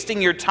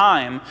wasting your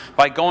time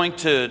by going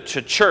to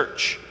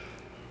church.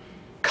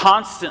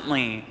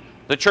 Constantly,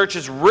 the church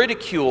is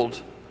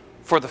ridiculed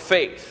for the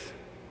faith.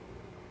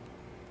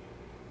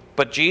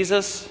 But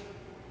Jesus'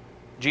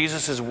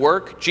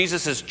 work,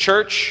 Jesus'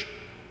 church,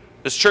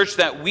 this church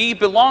that we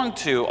belong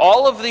to,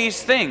 all of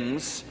these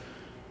things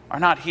are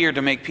not here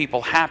to make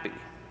people happy.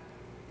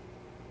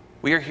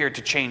 We are here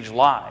to change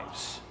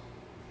lives,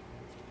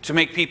 to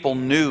make people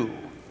new,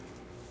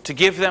 to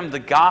give them the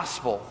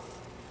gospel,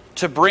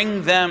 to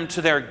bring them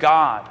to their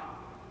God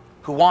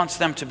who wants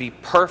them to be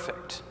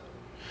perfect,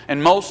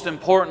 and most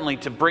importantly,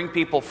 to bring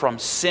people from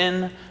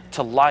sin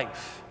to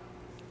life.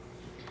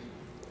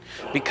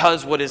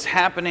 Because what is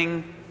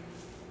happening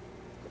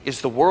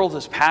is the world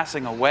is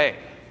passing away.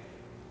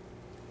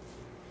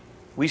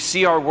 We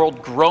see our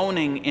world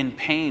groaning in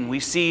pain. We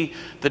see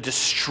the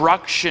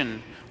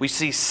destruction. We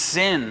see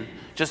sin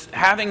just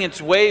having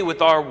its way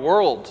with our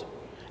world.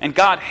 And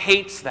God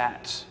hates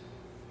that.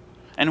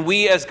 And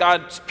we as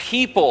God's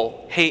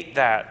people hate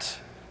that.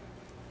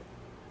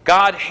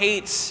 God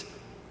hates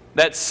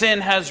that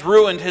sin has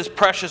ruined His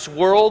precious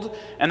world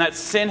and that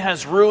sin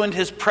has ruined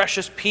His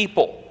precious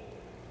people.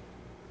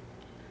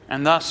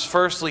 And thus,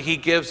 firstly, He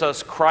gives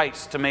us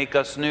Christ to make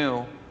us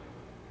new.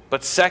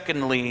 But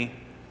secondly,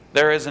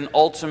 there is an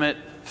ultimate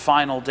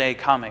final day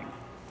coming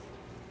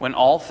when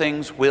all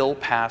things will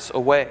pass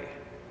away.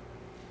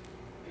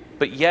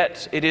 But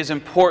yet, it is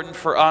important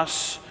for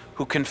us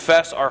who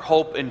confess our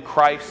hope in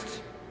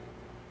Christ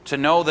to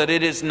know that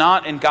it is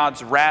not in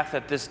God's wrath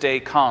that this day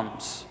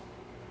comes,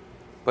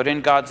 but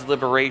in God's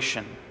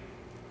liberation.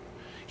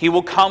 He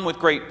will come with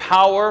great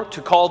power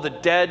to call the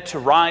dead to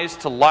rise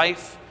to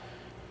life,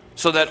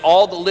 so that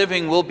all the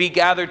living will be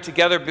gathered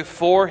together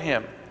before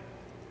Him,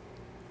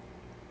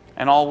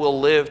 and all will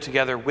live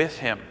together with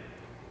Him.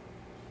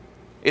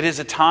 It is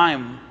a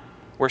time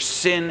where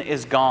sin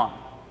is gone,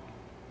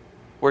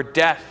 where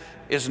death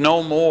is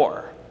no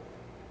more,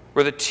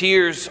 where the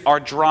tears are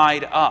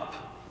dried up.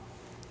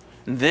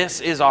 This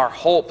is our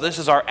hope. This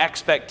is our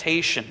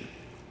expectation.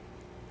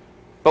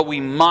 But we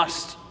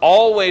must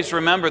always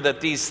remember that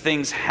these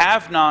things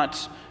have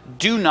not,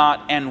 do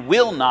not, and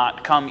will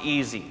not come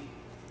easy.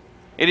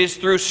 It is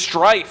through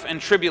strife and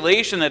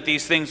tribulation that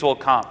these things will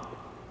come.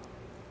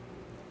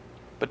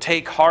 But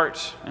take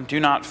heart and do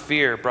not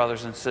fear,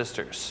 brothers and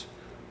sisters,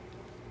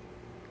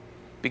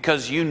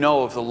 because you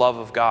know of the love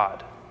of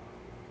God.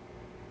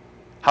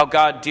 How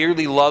God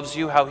dearly loves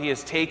you, how He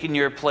has taken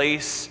your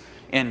place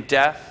in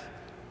death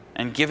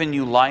and given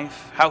you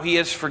life, how He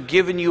has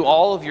forgiven you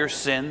all of your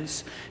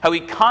sins, how He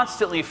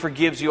constantly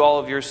forgives you all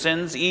of your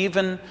sins,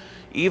 even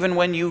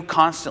when you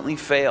constantly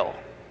fail.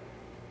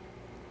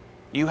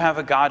 You have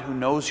a God who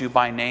knows you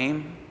by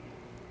name,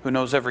 who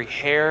knows every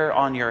hair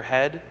on your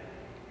head,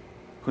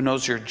 who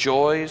knows your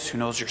joys, who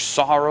knows your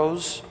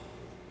sorrows.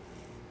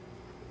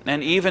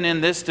 And even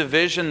in this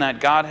division that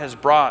God has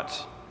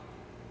brought,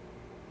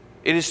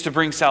 it is to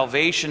bring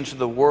salvation to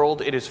the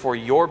world. It is for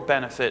your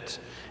benefit,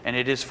 and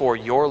it is for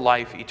your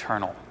life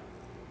eternal.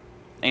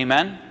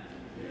 Amen?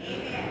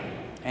 Amen.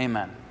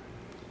 Amen.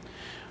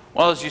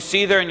 Well, as you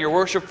see there in your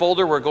worship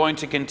folder, we're going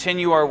to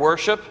continue our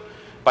worship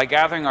by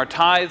gathering our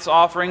tithes,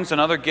 offerings,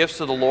 and other gifts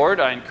to the Lord.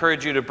 I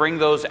encourage you to bring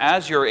those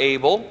as you're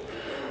able.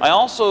 I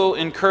also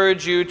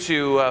encourage you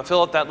to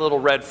fill out that little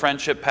red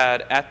friendship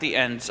pad at the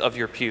ends of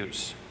your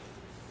pews.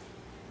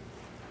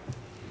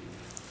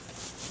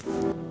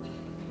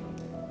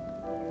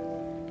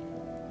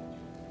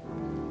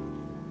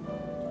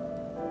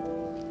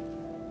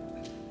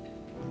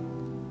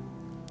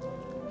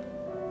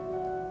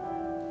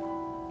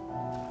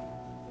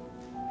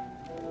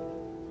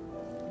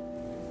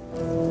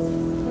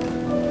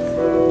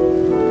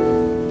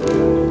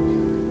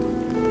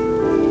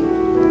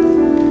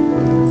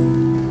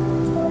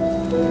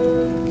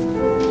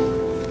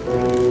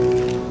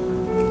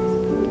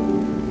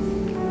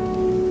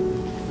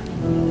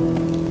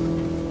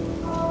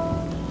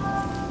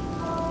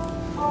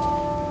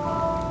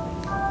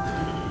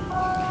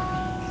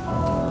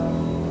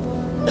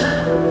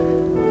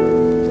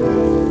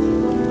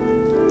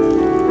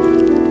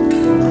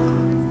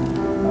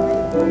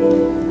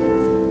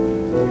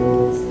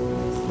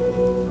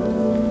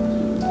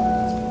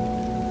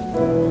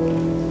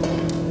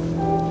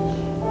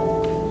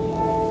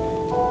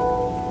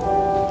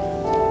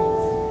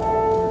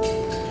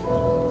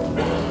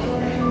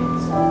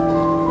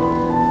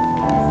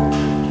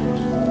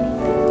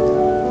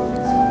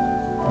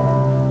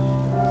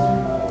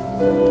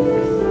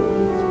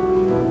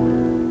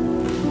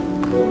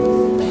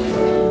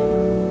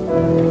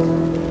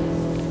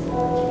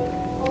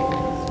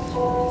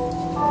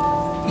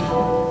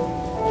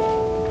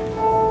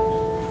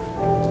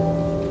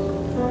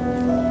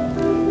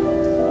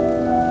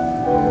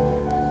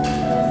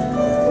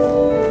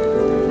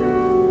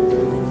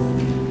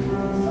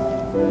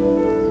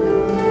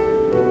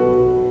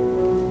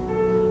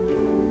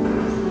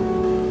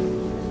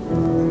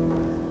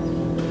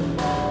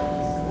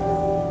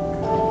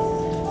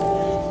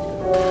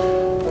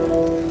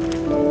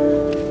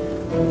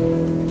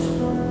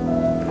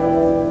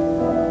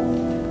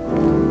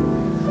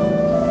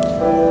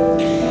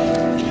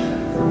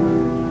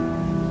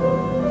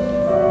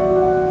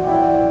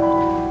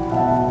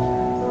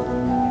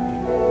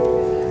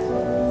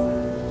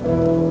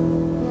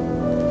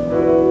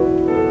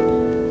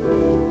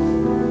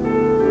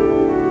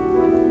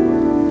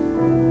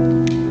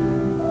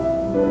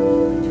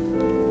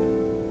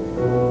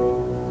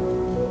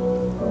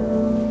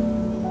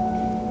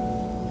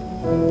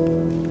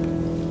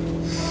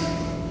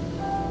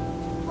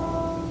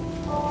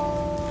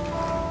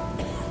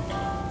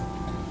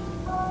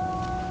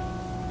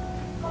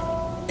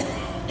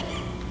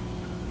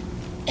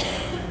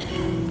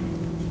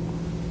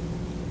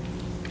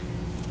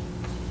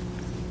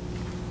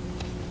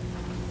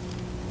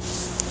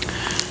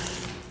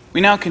 We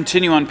now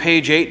continue on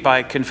page 8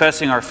 by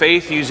confessing our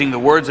faith using the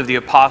words of the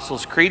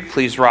Apostles' Creed.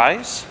 Please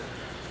rise.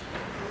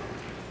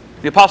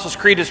 The Apostles'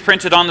 Creed is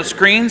printed on the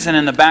screens and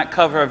in the back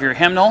cover of your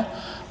hymnal.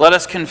 Let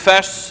us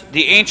confess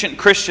the ancient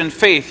Christian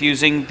faith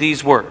using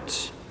these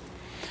words.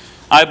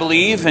 I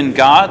believe in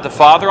God, the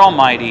Father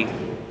Almighty,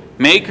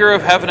 maker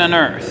of heaven and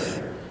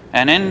earth,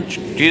 and in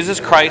Jesus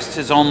Christ,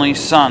 his only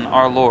Son,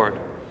 our Lord,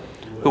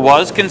 who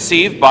was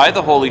conceived by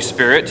the Holy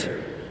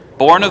Spirit,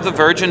 born of the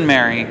Virgin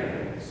Mary,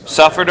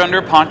 suffered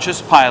under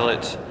Pontius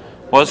Pilate,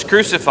 was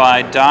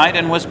crucified, died,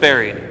 and was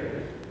buried.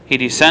 He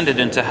descended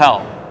into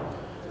hell.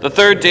 The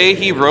third day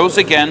he rose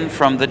again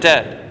from the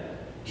dead.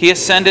 He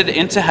ascended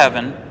into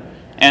heaven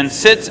and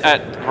sits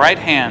at the right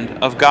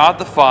hand of God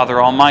the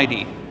Father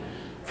Almighty.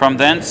 From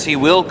thence he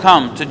will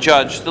come to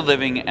judge the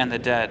living and the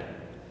dead.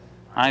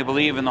 I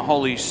believe in the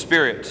Holy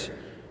Spirit,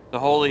 the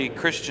holy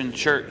Christian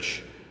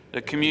Church,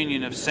 the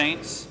communion of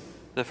saints,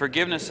 the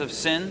forgiveness of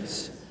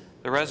sins,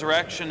 the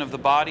resurrection of the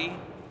body,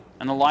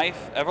 and the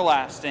life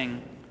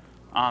everlasting.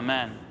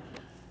 Amen.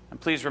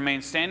 And please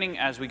remain standing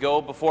as we go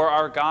before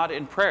our God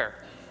in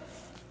prayer.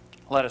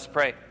 Let us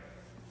pray.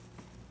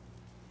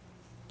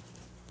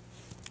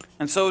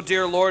 And so,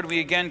 dear Lord, we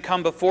again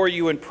come before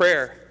you in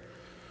prayer.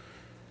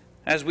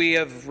 As we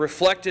have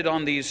reflected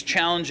on these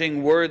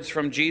challenging words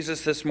from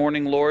Jesus this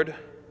morning, Lord,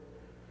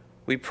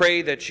 we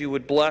pray that you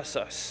would bless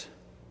us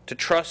to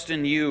trust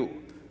in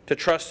you, to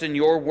trust in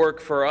your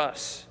work for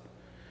us.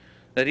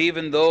 That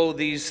even though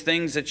these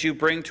things that you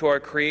bring to our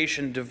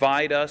creation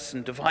divide us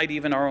and divide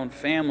even our own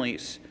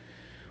families,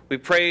 we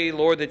pray,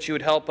 Lord, that you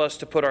would help us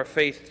to put our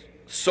faith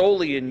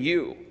solely in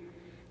you,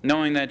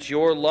 knowing that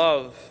your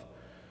love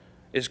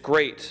is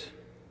great,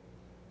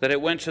 that it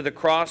went to the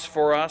cross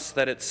for us,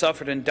 that it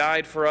suffered and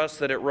died for us,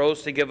 that it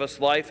rose to give us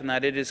life, and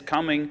that it is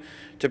coming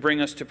to bring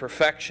us to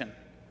perfection.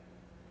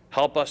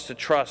 Help us to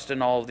trust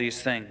in all of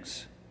these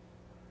things.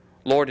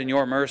 Lord, in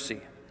your mercy.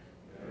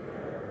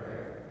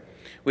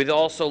 We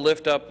also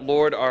lift up,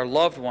 Lord, our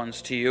loved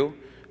ones to you,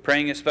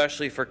 praying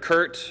especially for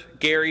Kurt,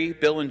 Gary,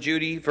 Bill and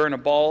Judy, Verna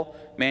Ball,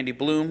 Mandy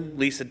Bloom,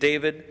 Lisa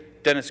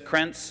David, Dennis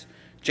Krentz,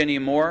 Jenny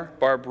Moore,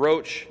 Barb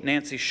Roach,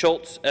 Nancy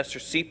Schultz, Esther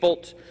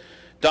Seapolt,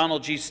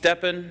 Donald G.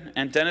 Steppen,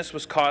 and Dennis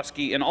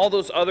Wiskoski, and all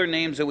those other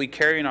names that we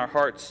carry in our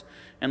hearts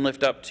and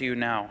lift up to you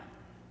now.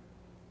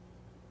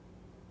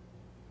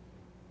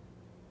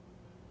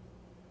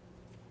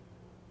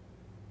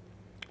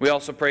 We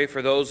also pray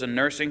for those in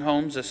nursing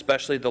homes,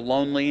 especially the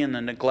lonely and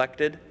the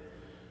neglected.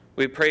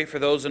 We pray for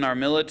those in our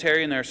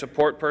military and their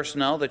support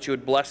personnel, that you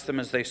would bless them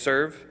as they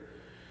serve.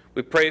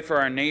 We pray for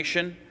our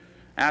nation,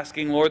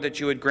 asking, Lord, that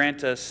you would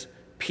grant us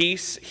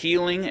peace,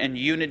 healing, and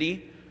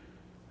unity.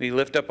 We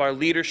lift up our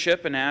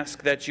leadership and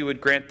ask that you would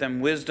grant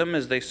them wisdom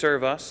as they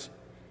serve us.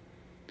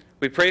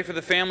 We pray for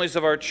the families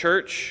of our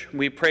church.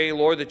 We pray,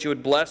 Lord, that you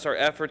would bless our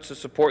efforts to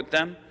support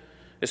them,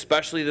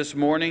 especially this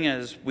morning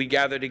as we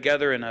gather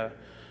together in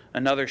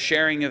another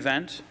sharing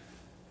event.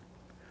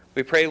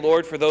 We pray,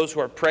 Lord, for those who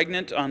are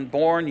pregnant,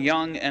 unborn,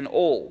 young, and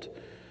old.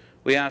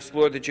 We ask,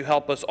 Lord, that you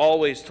help us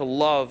always to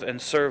love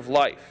and serve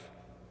life.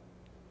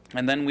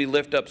 And then we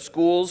lift up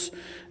schools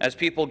as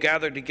people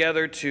gather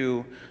together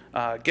to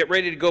get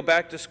ready to go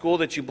back to school,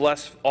 that you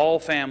bless all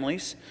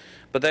families,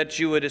 but that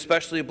you would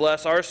especially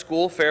bless our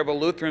school,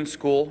 Faribault Lutheran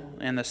School,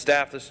 and the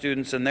staff, the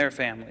students, and their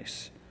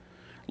families.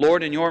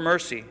 Lord, in your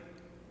mercy,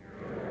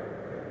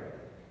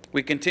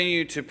 we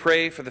continue to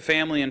pray for the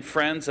family and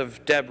friends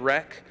of Deb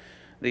Reck,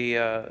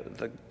 the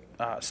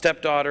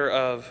stepdaughter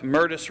of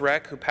Murtis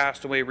Reck, who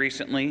passed away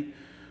recently,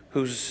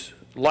 whose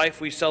life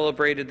we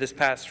celebrated this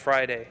past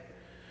Friday.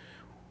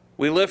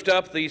 We lift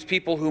up these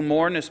people who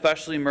mourn,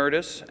 especially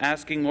Murtis,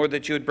 asking, Lord,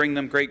 that you would bring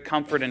them great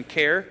comfort and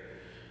care.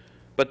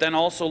 But then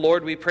also,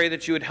 Lord, we pray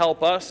that you would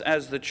help us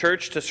as the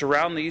church to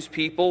surround these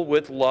people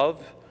with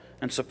love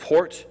and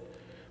support,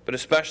 but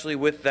especially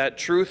with that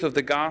truth of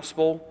the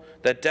gospel,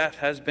 that death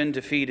has been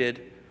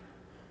defeated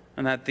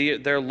and that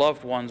their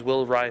loved ones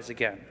will rise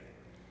again.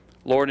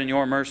 Lord, in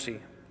your mercy.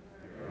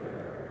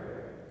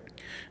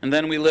 And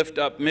then we lift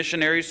up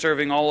missionaries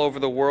serving all over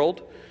the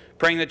world,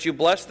 praying that you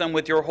bless them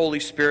with your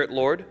Holy Spirit,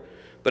 Lord,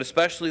 but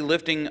especially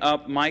lifting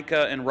up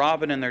Micah and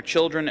Robin and their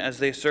children as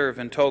they serve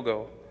in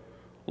Togo.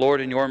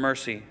 Lord, in your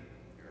mercy.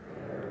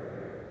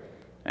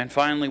 And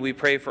finally, we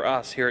pray for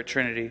us here at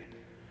Trinity.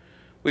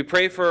 We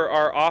pray for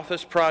our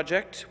office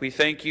project. We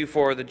thank you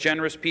for the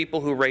generous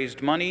people who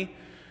raised money,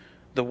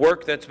 the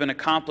work that's been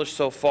accomplished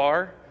so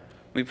far.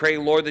 We pray,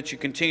 Lord, that you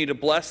continue to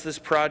bless this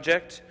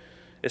project,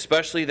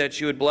 especially that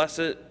you would bless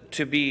it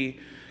to be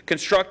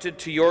constructed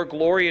to your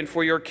glory and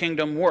for your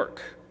kingdom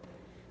work.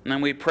 And then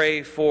we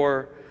pray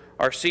for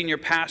our senior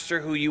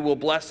pastor, who you will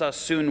bless us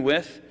soon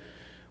with.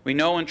 We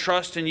know and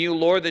trust in you,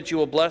 Lord, that you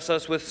will bless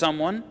us with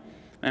someone.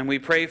 And we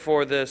pray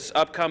for this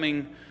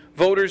upcoming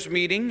voters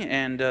meeting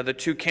and the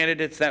two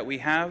candidates that we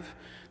have,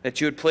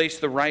 that you would place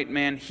the right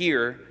man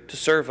here to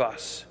serve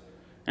us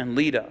and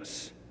lead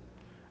us.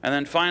 And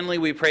then finally,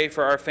 we pray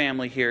for our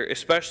family here.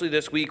 Especially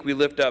this week, we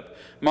lift up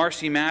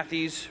Marcy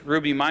Matthews,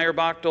 Ruby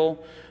Meyerbachtel,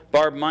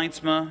 Barb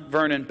Meinsma,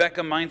 Vernon,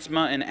 Becca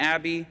Meinsma, and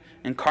Abby,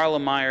 and Carla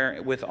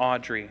Meyer with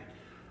Audrey.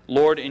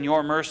 Lord, in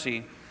your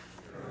mercy,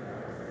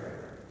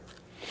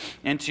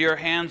 into your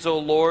hands, O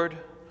Lord,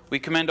 we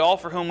commend all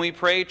for whom we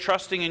pray,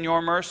 trusting in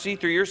your mercy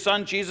through your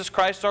Son, Jesus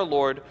Christ our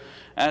Lord,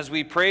 as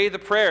we pray the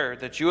prayer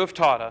that you have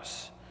taught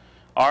us.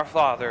 Our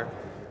Father,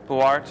 who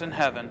art in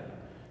heaven,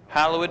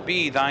 hallowed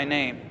be thy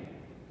name.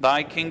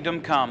 Thy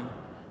kingdom come,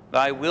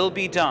 thy will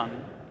be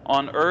done,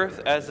 on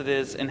earth as it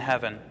is in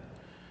heaven.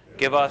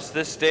 Give us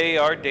this day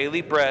our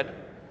daily bread,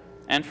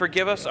 and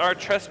forgive us our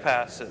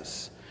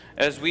trespasses,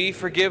 as we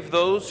forgive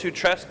those who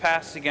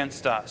trespass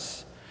against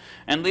us.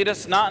 And lead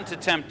us not into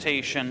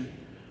temptation,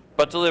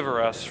 but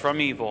deliver us from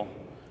evil.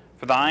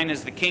 For thine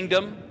is the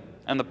kingdom,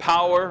 and the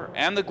power,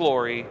 and the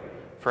glory,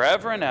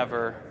 forever and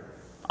ever.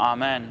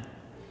 Amen.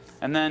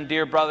 And then,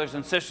 dear brothers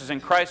and sisters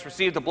in Christ,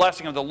 receive the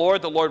blessing of the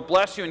Lord. The Lord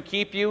bless you and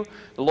keep you.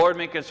 The Lord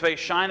make his face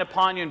shine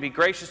upon you and be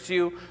gracious to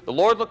you. The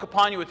Lord look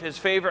upon you with his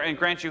favor and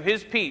grant you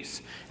his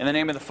peace. In the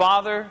name of the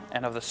Father,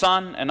 and of the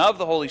Son, and of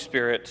the Holy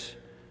Spirit.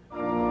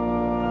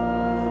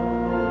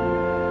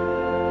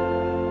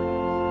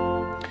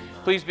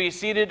 Please be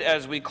seated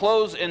as we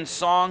close in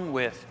song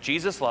with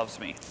Jesus Loves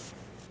Me.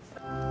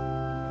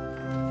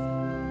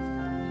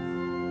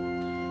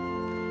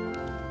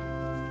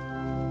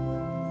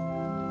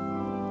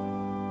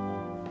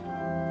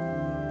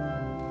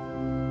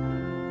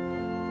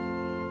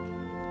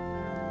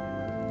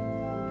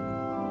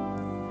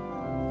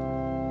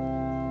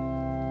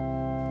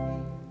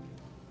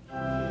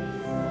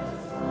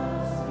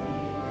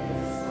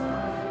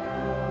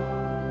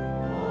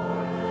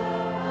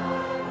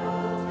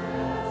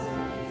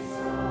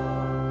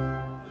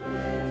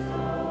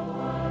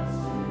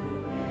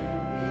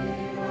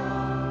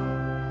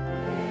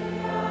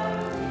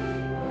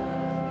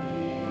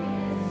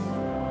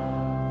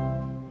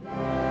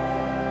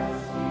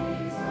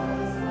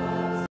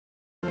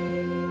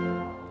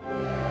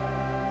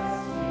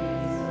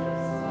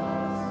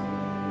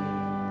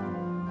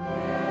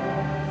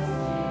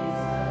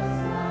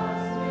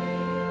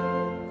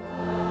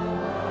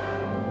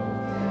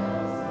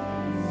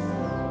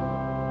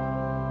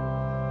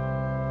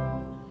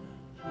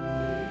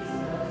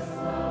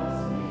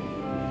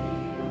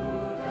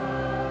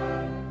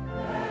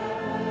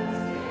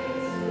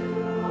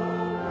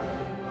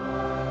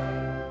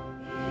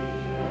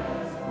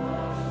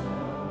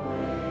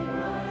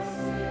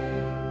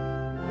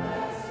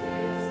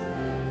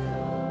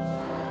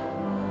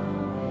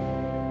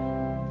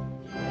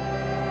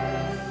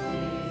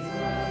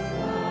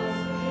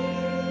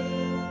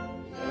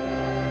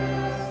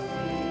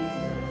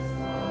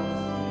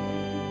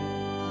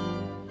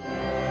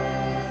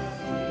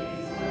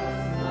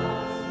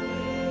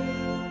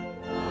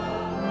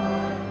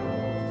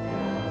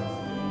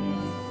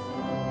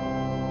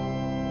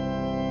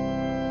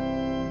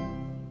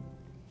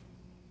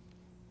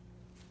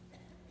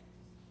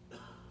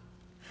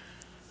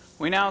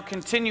 We now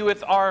continue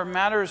with our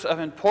matters of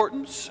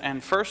importance,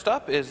 and first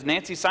up is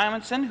Nancy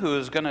Simonson, who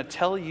is going to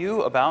tell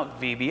you about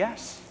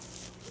VBS.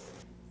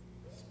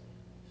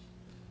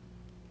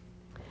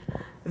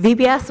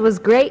 VBS was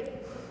great.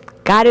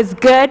 God is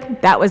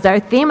good. That was our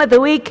theme of the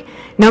week.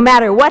 No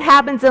matter what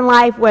happens in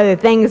life, whether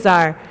things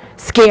are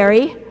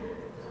scary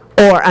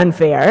or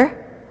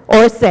unfair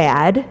or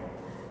sad,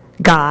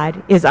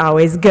 God is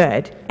always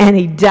good, and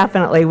he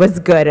definitely was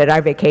good at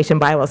our Vacation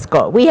Bible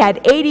School. We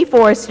had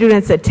 84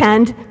 students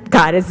attend.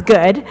 God is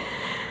good.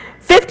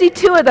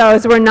 52 of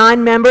those were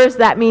non-members.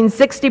 That means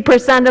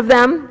 60% of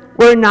them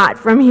were not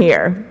from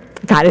here.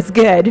 God is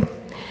good.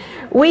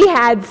 We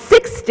had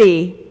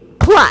 60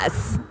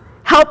 plus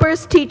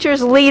helpers,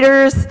 teachers,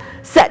 leaders,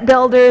 set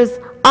builders,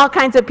 all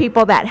kinds of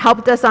people that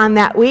helped us on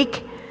that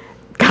week.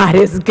 God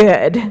is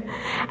good.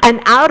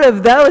 And out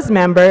of those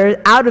members,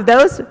 out of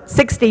those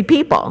 60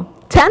 people,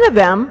 10 of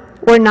them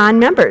were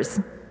non-members.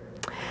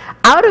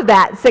 Out of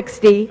that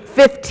 60,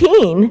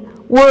 15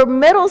 were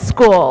middle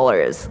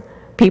schoolers,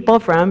 people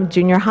from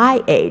junior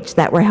high age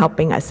that were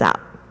helping us out.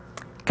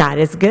 God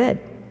is good.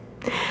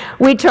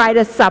 We tried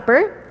a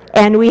supper,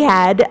 and we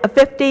had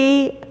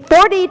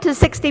 40 to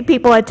 60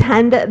 people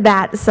attend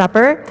that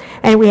supper,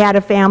 and we had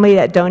a family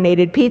that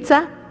donated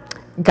pizza.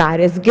 God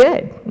is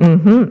good.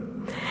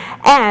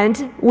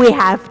 And we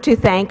have to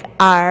thank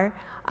our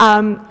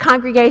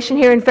congregation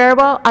here in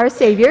Faribault, our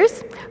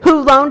Saviors,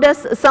 who loaned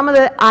us some of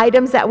the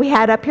items that we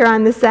had up here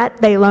on the set.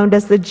 They loaned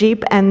us the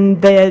Jeep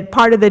and the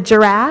part of the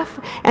giraffe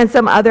and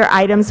some other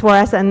items for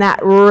us, and that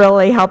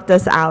really helped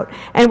us out.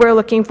 And we're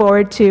looking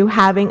forward to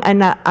having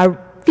a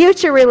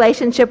future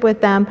relationship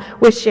with them,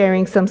 with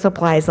sharing some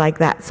supplies like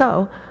that.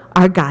 So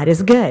our God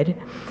is good.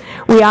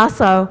 We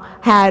also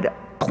had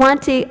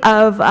plenty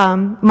of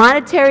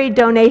monetary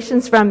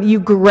donations from you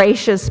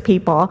gracious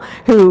people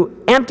who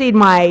emptied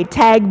my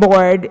tag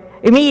board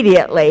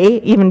immediately,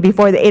 even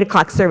before the 8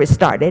 o'clock service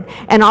started.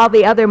 And all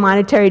the other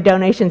monetary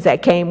donations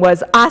that came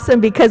was awesome,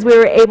 because we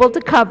were able to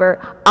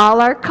cover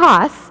all our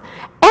costs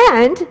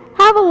and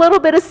have a little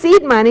bit of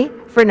seed money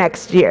for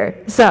next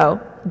year. So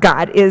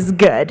God is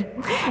good.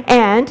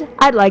 And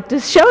I'd like to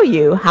show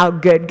you how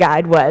good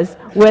God was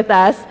with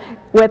us,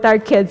 with our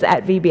kids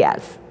at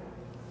VBS.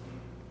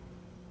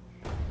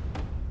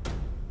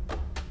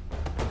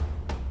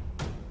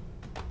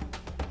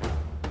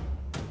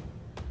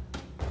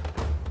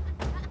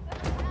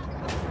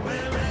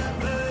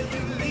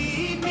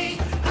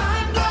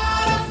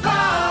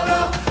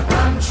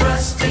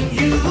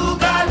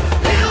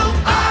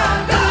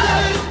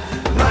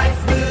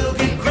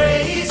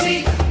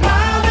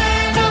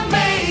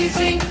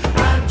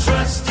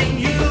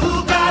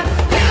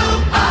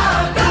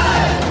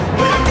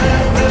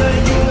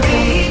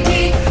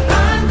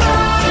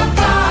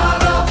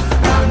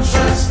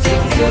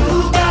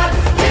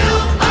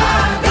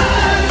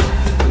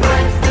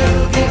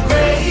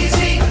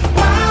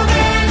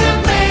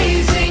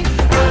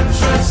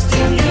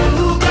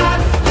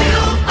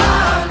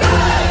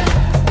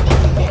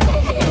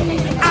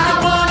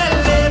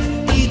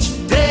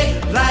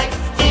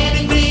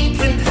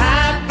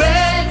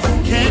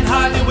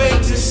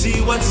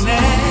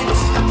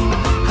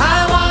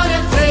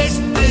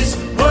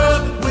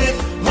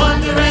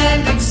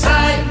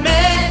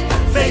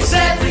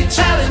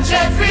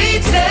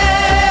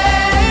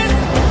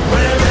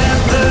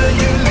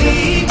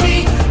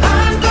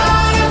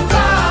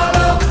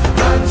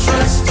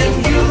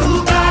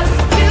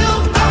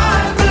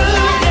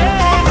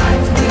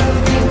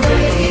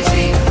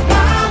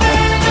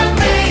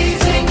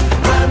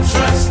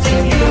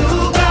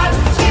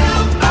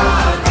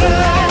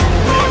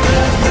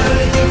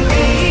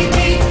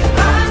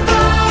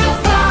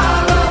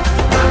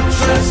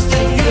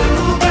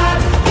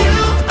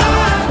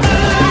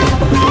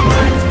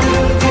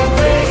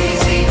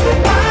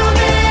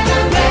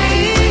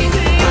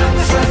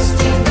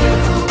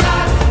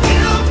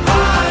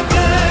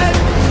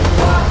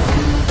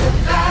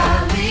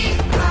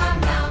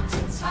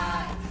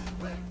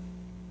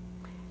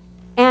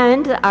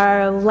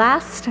 Our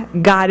last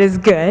God is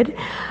good.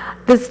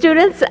 The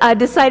students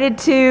decided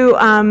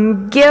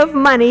to give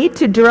money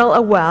to drill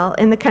a well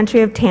in the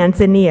country of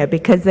Tanzania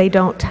because they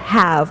don't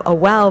have a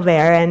well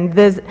there, and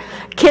the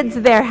kids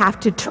there have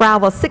to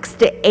travel 6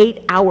 to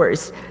 8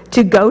 hours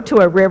to go to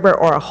a river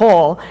or a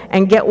hole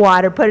and get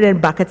water, put it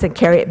in buckets, and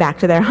carry it back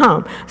to their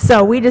home.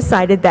 So we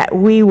decided that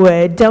we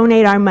would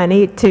donate our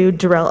money to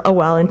drill a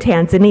well in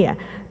Tanzania.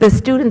 The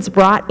students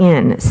brought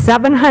in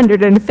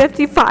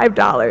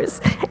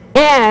 $755,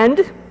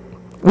 and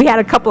we had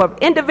a couple of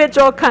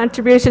individual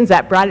contributions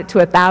that brought it to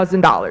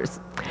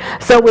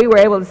 $1,000. So we were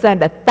able to send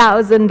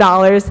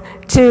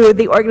 $1,000 to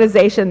the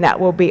organization that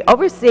will be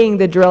overseeing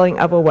the drilling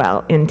of a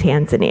well in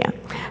Tanzania.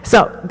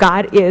 So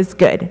God is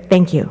good.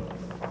 Thank you.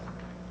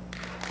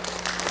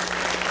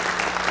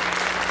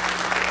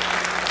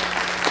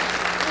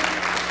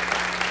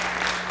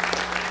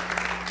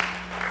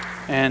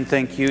 And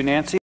thank you,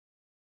 Nancy.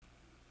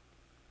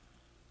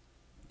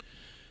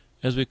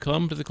 As we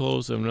come to the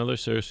close of another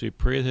service, we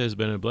pray that it has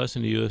been a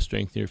blessing to you to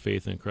strengthen your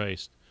faith in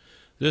Christ.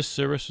 This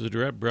service was a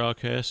direct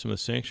broadcast from the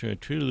sanctuary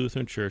of Trinity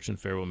Lutheran Church in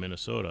Faribault,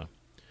 Minnesota.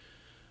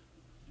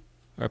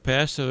 Our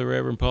pastor, the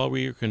Reverend Paul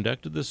Rieger,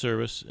 conducted the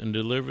service and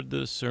delivered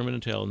the sermon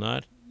entitled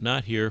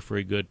Not Here for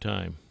a Good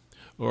Time.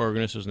 Our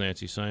organist was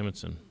Nancy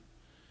Simonson.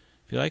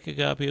 If you'd like a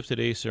copy of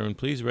today's sermon,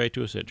 please write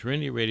to us at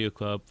Trinity Radio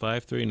Club,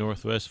 530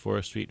 Northwest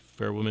 4th Street,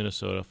 Faribault,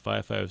 Minnesota,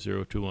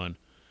 55021.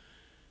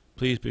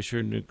 Please be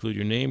sure to include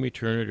your name,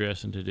 return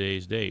address, and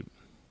today's date.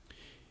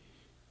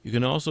 You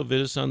can also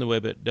visit us on the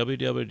web at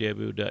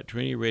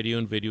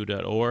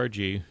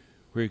www.trinityradioandvideo.org,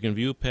 where you can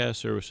view past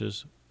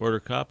services,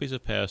 order copies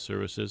of past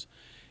services,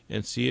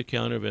 and see a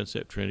calendar of events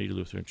at Trinity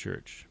Lutheran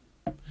Church.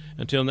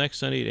 Until next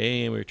Sunday at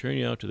 8 a.m., we return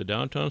you out to the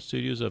downtown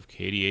studios of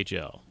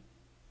KDHL.